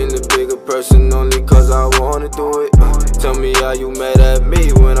 Been the bigger person only cause I wanna do it. Tell me how you mad at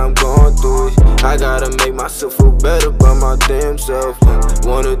me when I'm going through it. I gotta make myself feel better by my damn self.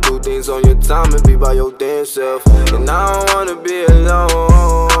 Wanna do things on your time and be by your damn self. And I don't wanna be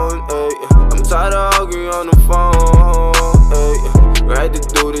alone, ay. I'm tired of arguing on the phone, ay. Right to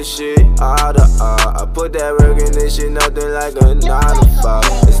do this shit eye to eye. I put that work in this shit, nothing like a 9 to 5.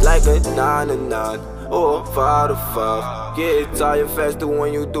 It's like a 9 to 9 or 5 to 5. Get tired faster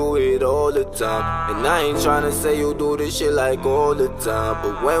when you do it all the time. And I ain't tryna say you do this shit like all the time,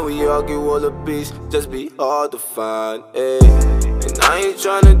 but when we argue all the peace just be hard to find, ay. And I ain't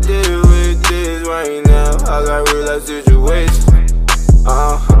tryna deal with this right now. I got real life situations.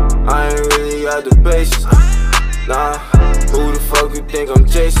 I ain't really got the patience. Nah, who the fuck you think I'm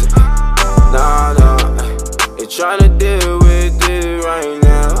chasing? Nah, ain't tryna deal with this right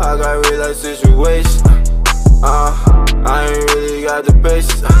now. I got real life situations. I ain't really got the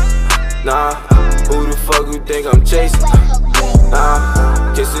patience. Nah, who the fuck you think I'm chasing?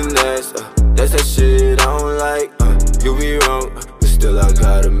 Nah, kissing ass, that's that shit I don't like. You be wrong, but still I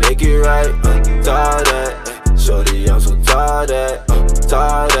gotta make it right. Tired that, shorty, I'm so tired that.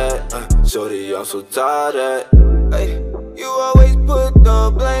 Tired that, shorty, I'm so tired that. Hey, you always put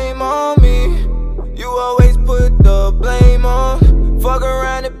the blame on me. You always put the blame on. Fuck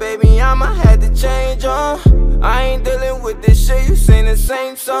around it, baby, I'ma have to change on. I ain't dealing with this shit, you sing the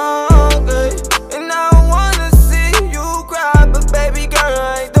same song, good. And I don't wanna see you cry, but baby girl,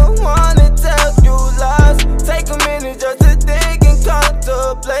 I ain't the one to tell you lies. Take a minute just to think and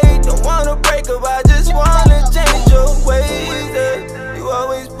contemplate. Don't wanna break up, I just wanna change your ways, yeah. You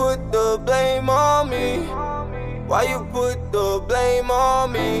always put the blame on me. Why you put the blame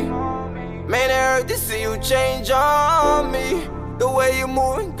on me? Man, it hurt to see you change on me. The way you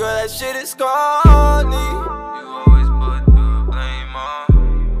moving, girl, that shit is corny. You always put the blame on.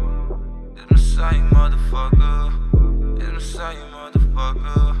 It's Messiah, motherfucker. It's Messiah,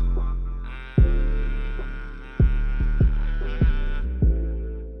 motherfucker.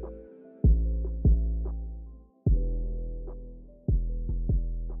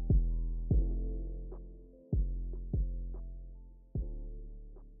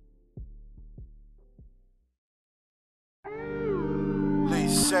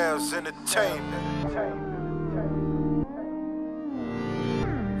 Sounds Entertainment.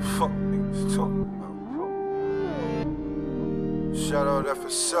 Fuck niggas talking about. Shout out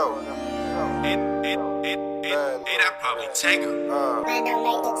FSO. That probably take her. Man, don't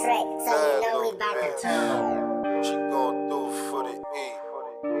make the track, so you know we back to turn. She gon' do it for the E.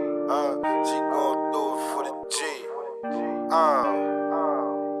 She gon' do it for the G.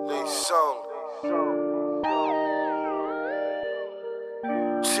 Lee Song.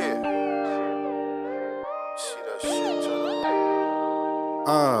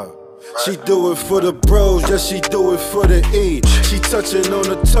 She do it for the bros, yeah, she do it for the E. She touching on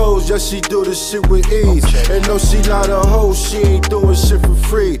the toes, yeah, she do the shit with ease. And no, she not a hoe, she ain't doing shit for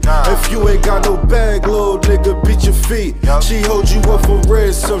free. If you ain't got no bag, little nigga, beat your feet. She hold you up for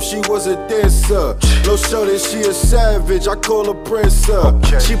ransom, she was a dancer. No show that she a savage, I call her Prince.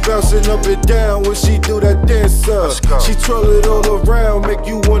 She bouncing up and down when she do that dance. She twirl it all around, make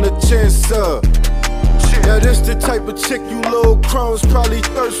you wanna chance her. Now this the type of chick you little crones probably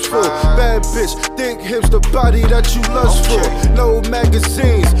thirst for. Bad bitch, thick hips, the body that you lust for. No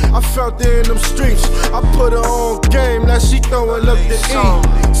magazines, I found her in them streets. I put her on game, now she throwing up the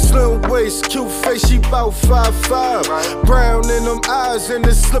E. Slim waist, cute face, she bout 5'5". Brown in them eyes and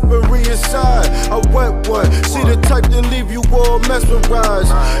the slippery inside. A wet one, she the type to leave you all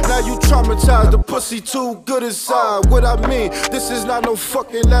mesmerized. Now you traumatized, the pussy too good inside. What I mean, this is not no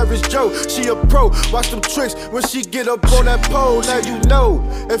fucking average Joe. She a pro, watch them tricks when she get up on that pole. Now you know,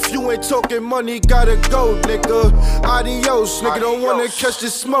 if you ain't talking money, gotta go, nigga. Adios, nigga, don't wanna catch the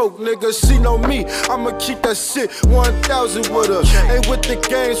smoke, nigga. She know me, I'ma keep that shit 1000 with her. Ain't with the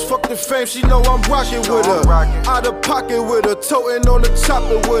games, fuck the fame, she know I'm rocking with her. Out of pocket with her, toting on the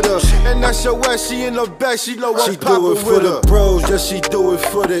chopper with her. And that's your ass, she in the back, she know I'm poppin' with her. She do it for the bros, yeah, she do it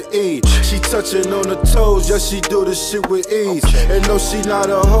for the E. She touching on the toes, yeah, she do the shit with ease. And no, she not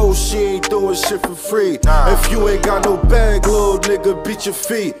a hoe, she ain't doing shit for free. If you ain't got no bag, little nigga, beat your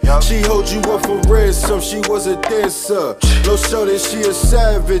feet. She hold you up for ransom, she was a dancer. No show that she a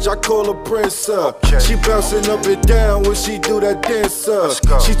savage, I call her Prince. She bouncing up and down when she do that dance.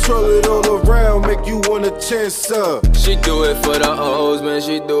 She twirl it all around, make you wanna chance her. She do it for the O's, man,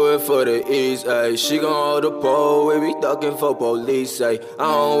 she do it for the E's, ayy. She gon' hold the pole, we be ducking for police, ayy. I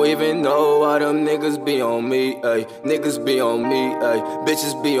don't even know why them niggas be on me, ayy. Niggas be on me, ayy.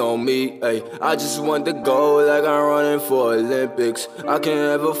 Bitches be on me, ayy. I just want to go like I'm running for Olympics. I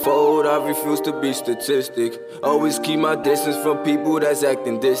can't ever fold, I refuse to be statistic. Always keep my distance from people that's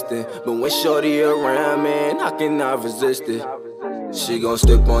acting distant. But when shorty around, man, I cannot resist it. She gon'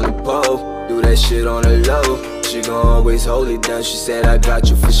 stick on the pole, do that shit on the low. She gon' always hold it down, she said I got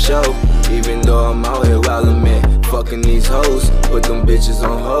you for show. Even though I'm out here wildin', fucking these hoes. Put them bitches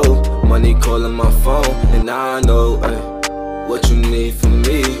on hold, money calling my phone. And now I know, what you need from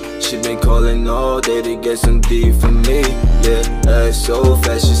me. She been calling all day to get some D from me. Yeah, so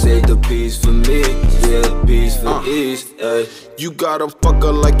fast she say the peace for me. Yeah, peace for ease. You gotta fuck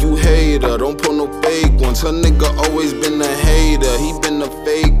her like you hate her, don't pull no fake ones. Her nigga always been a hater, he been a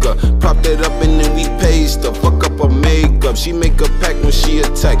faker. Propped it up and then we paste her, fuck up her makeup. She make a pack when she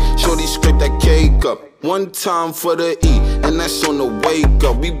attack, shorty scrape that cake up. One time for the E, and that's on the wake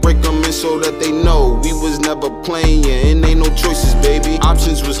up. We break them in so that they know we was never playing, and ain't no choices, baby.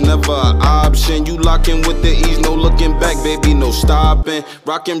 Options was never an option. You locking with the E's, no looking back, baby, no stopping.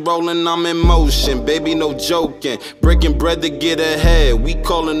 Rockin' rollin', I'm in motion, baby, no joking. Breaking bread to get ahead, we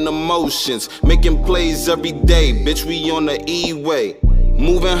callin' emotions. Making plays every day, bitch, we on the E-way.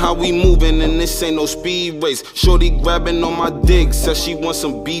 Moving how we moving, and this ain't no speed race. Shorty grabbing on my dick, says she wants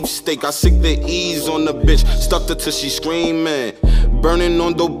some beefsteak. I sick the E's on the bitch, stuffed her till she screaming. Burning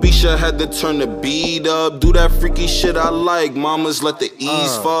on Dobisha, had to turn the beat up. Do that freaky shit I like, mamas let the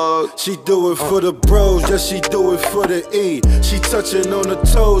E's fuck. She do it for the bros, yeah, she do it for the E. She touching on the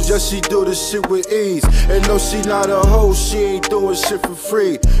toes, yeah, she do the shit with ease. And no, she not a hoe, she ain't doing shit for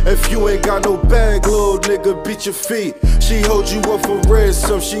free. If you ain't got no bag, little nigga, beat your feet. She hold you up for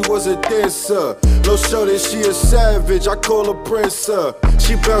ransom, she was a dancer. No show that she a savage, I call her Prince.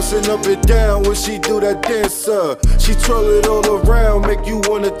 She bouncing up and down when she do that dance. She twirl it all around, make you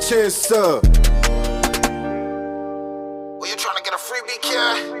wanna chance her. Well, you tryna get a freebie,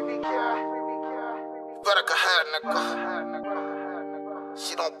 kid? Better go ahead, nigga.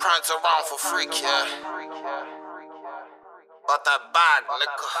 She don't prance around for free, kid. But that bag,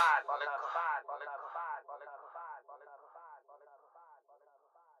 nigga.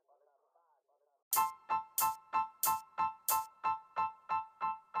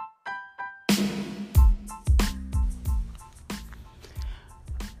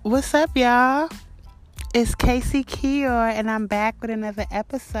 What's up, y'all? It's Casey Kior, and I'm back with another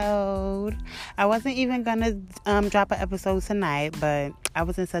episode. I wasn't even gonna drop an episode tonight, but I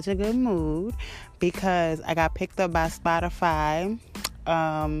was in such a good mood because I got picked up by Spotify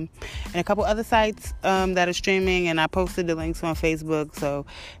and a couple other sites that are streaming, and I posted the links on Facebook. So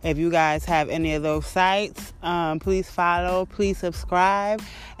if you guys have any of those sites, please follow, please subscribe,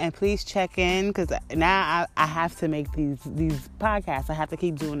 and please check in, because now I have to make these podcasts. I have to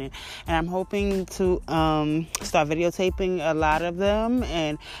keep doing it, and I'm hoping to start videotaping a lot of them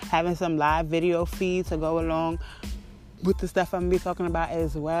and having some live video feeds to go along with the stuff I'm gonna be talking about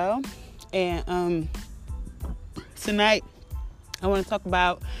as well. And tonight I want to talk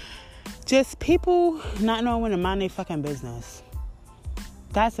about just people not knowing when to mind their fucking business.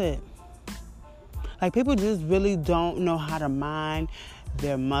 That's it. Like, people just really don't know how to mind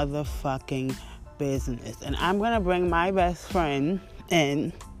their motherfucking business. And I'm going to bring my best friend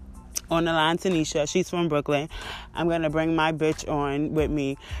in on the line, Tanisha. She's from Brooklyn. I'm going to bring my bitch on with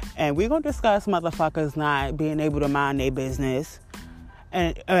me. And we're going to discuss motherfuckers not being able to mind their business.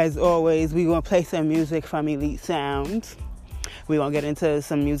 And as always, we're going to play some music from Elite Sounds. We're going to get into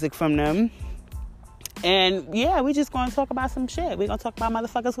some music from them. And yeah, we just going to talk about some shit. We're going to talk about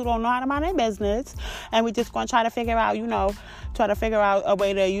motherfuckers who don't know how to mind their business. And we just going to try to figure out, a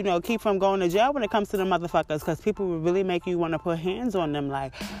way to, keep from going to jail when it comes to the motherfuckers. Because people will really make you want to put hands on them.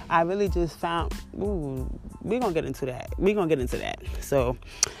 Like, I really just found, we're going to get into that. So,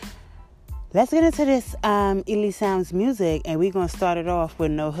 let's get into this Elite Sounds music. And we're going to start it off with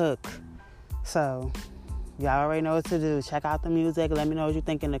No Hook. So, y'all already know what to do. Check out the music. Let me know what you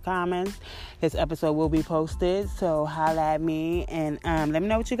think in the comments. This episode will be posted, so holla at me and let me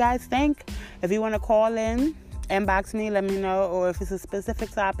know what you guys think. If you want to call in, inbox me, let me know. Or if it's a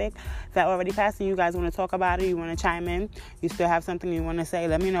specific topic that already passed and you guys want to talk about it, you want to chime in, you still have something you want to say,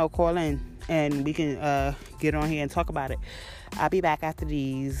 let me know. Call in and we can get on here and talk about it. I'll be back after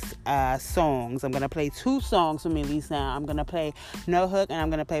these songs. I'm going to play 2 songs from Elite Sound. I'm going to play No Hook and I'm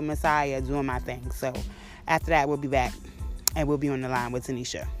going to play Messiah, Doing My Thing. So after that, we'll be back and we'll be on the line with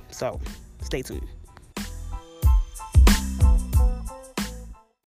Tanisha. So stay tuned.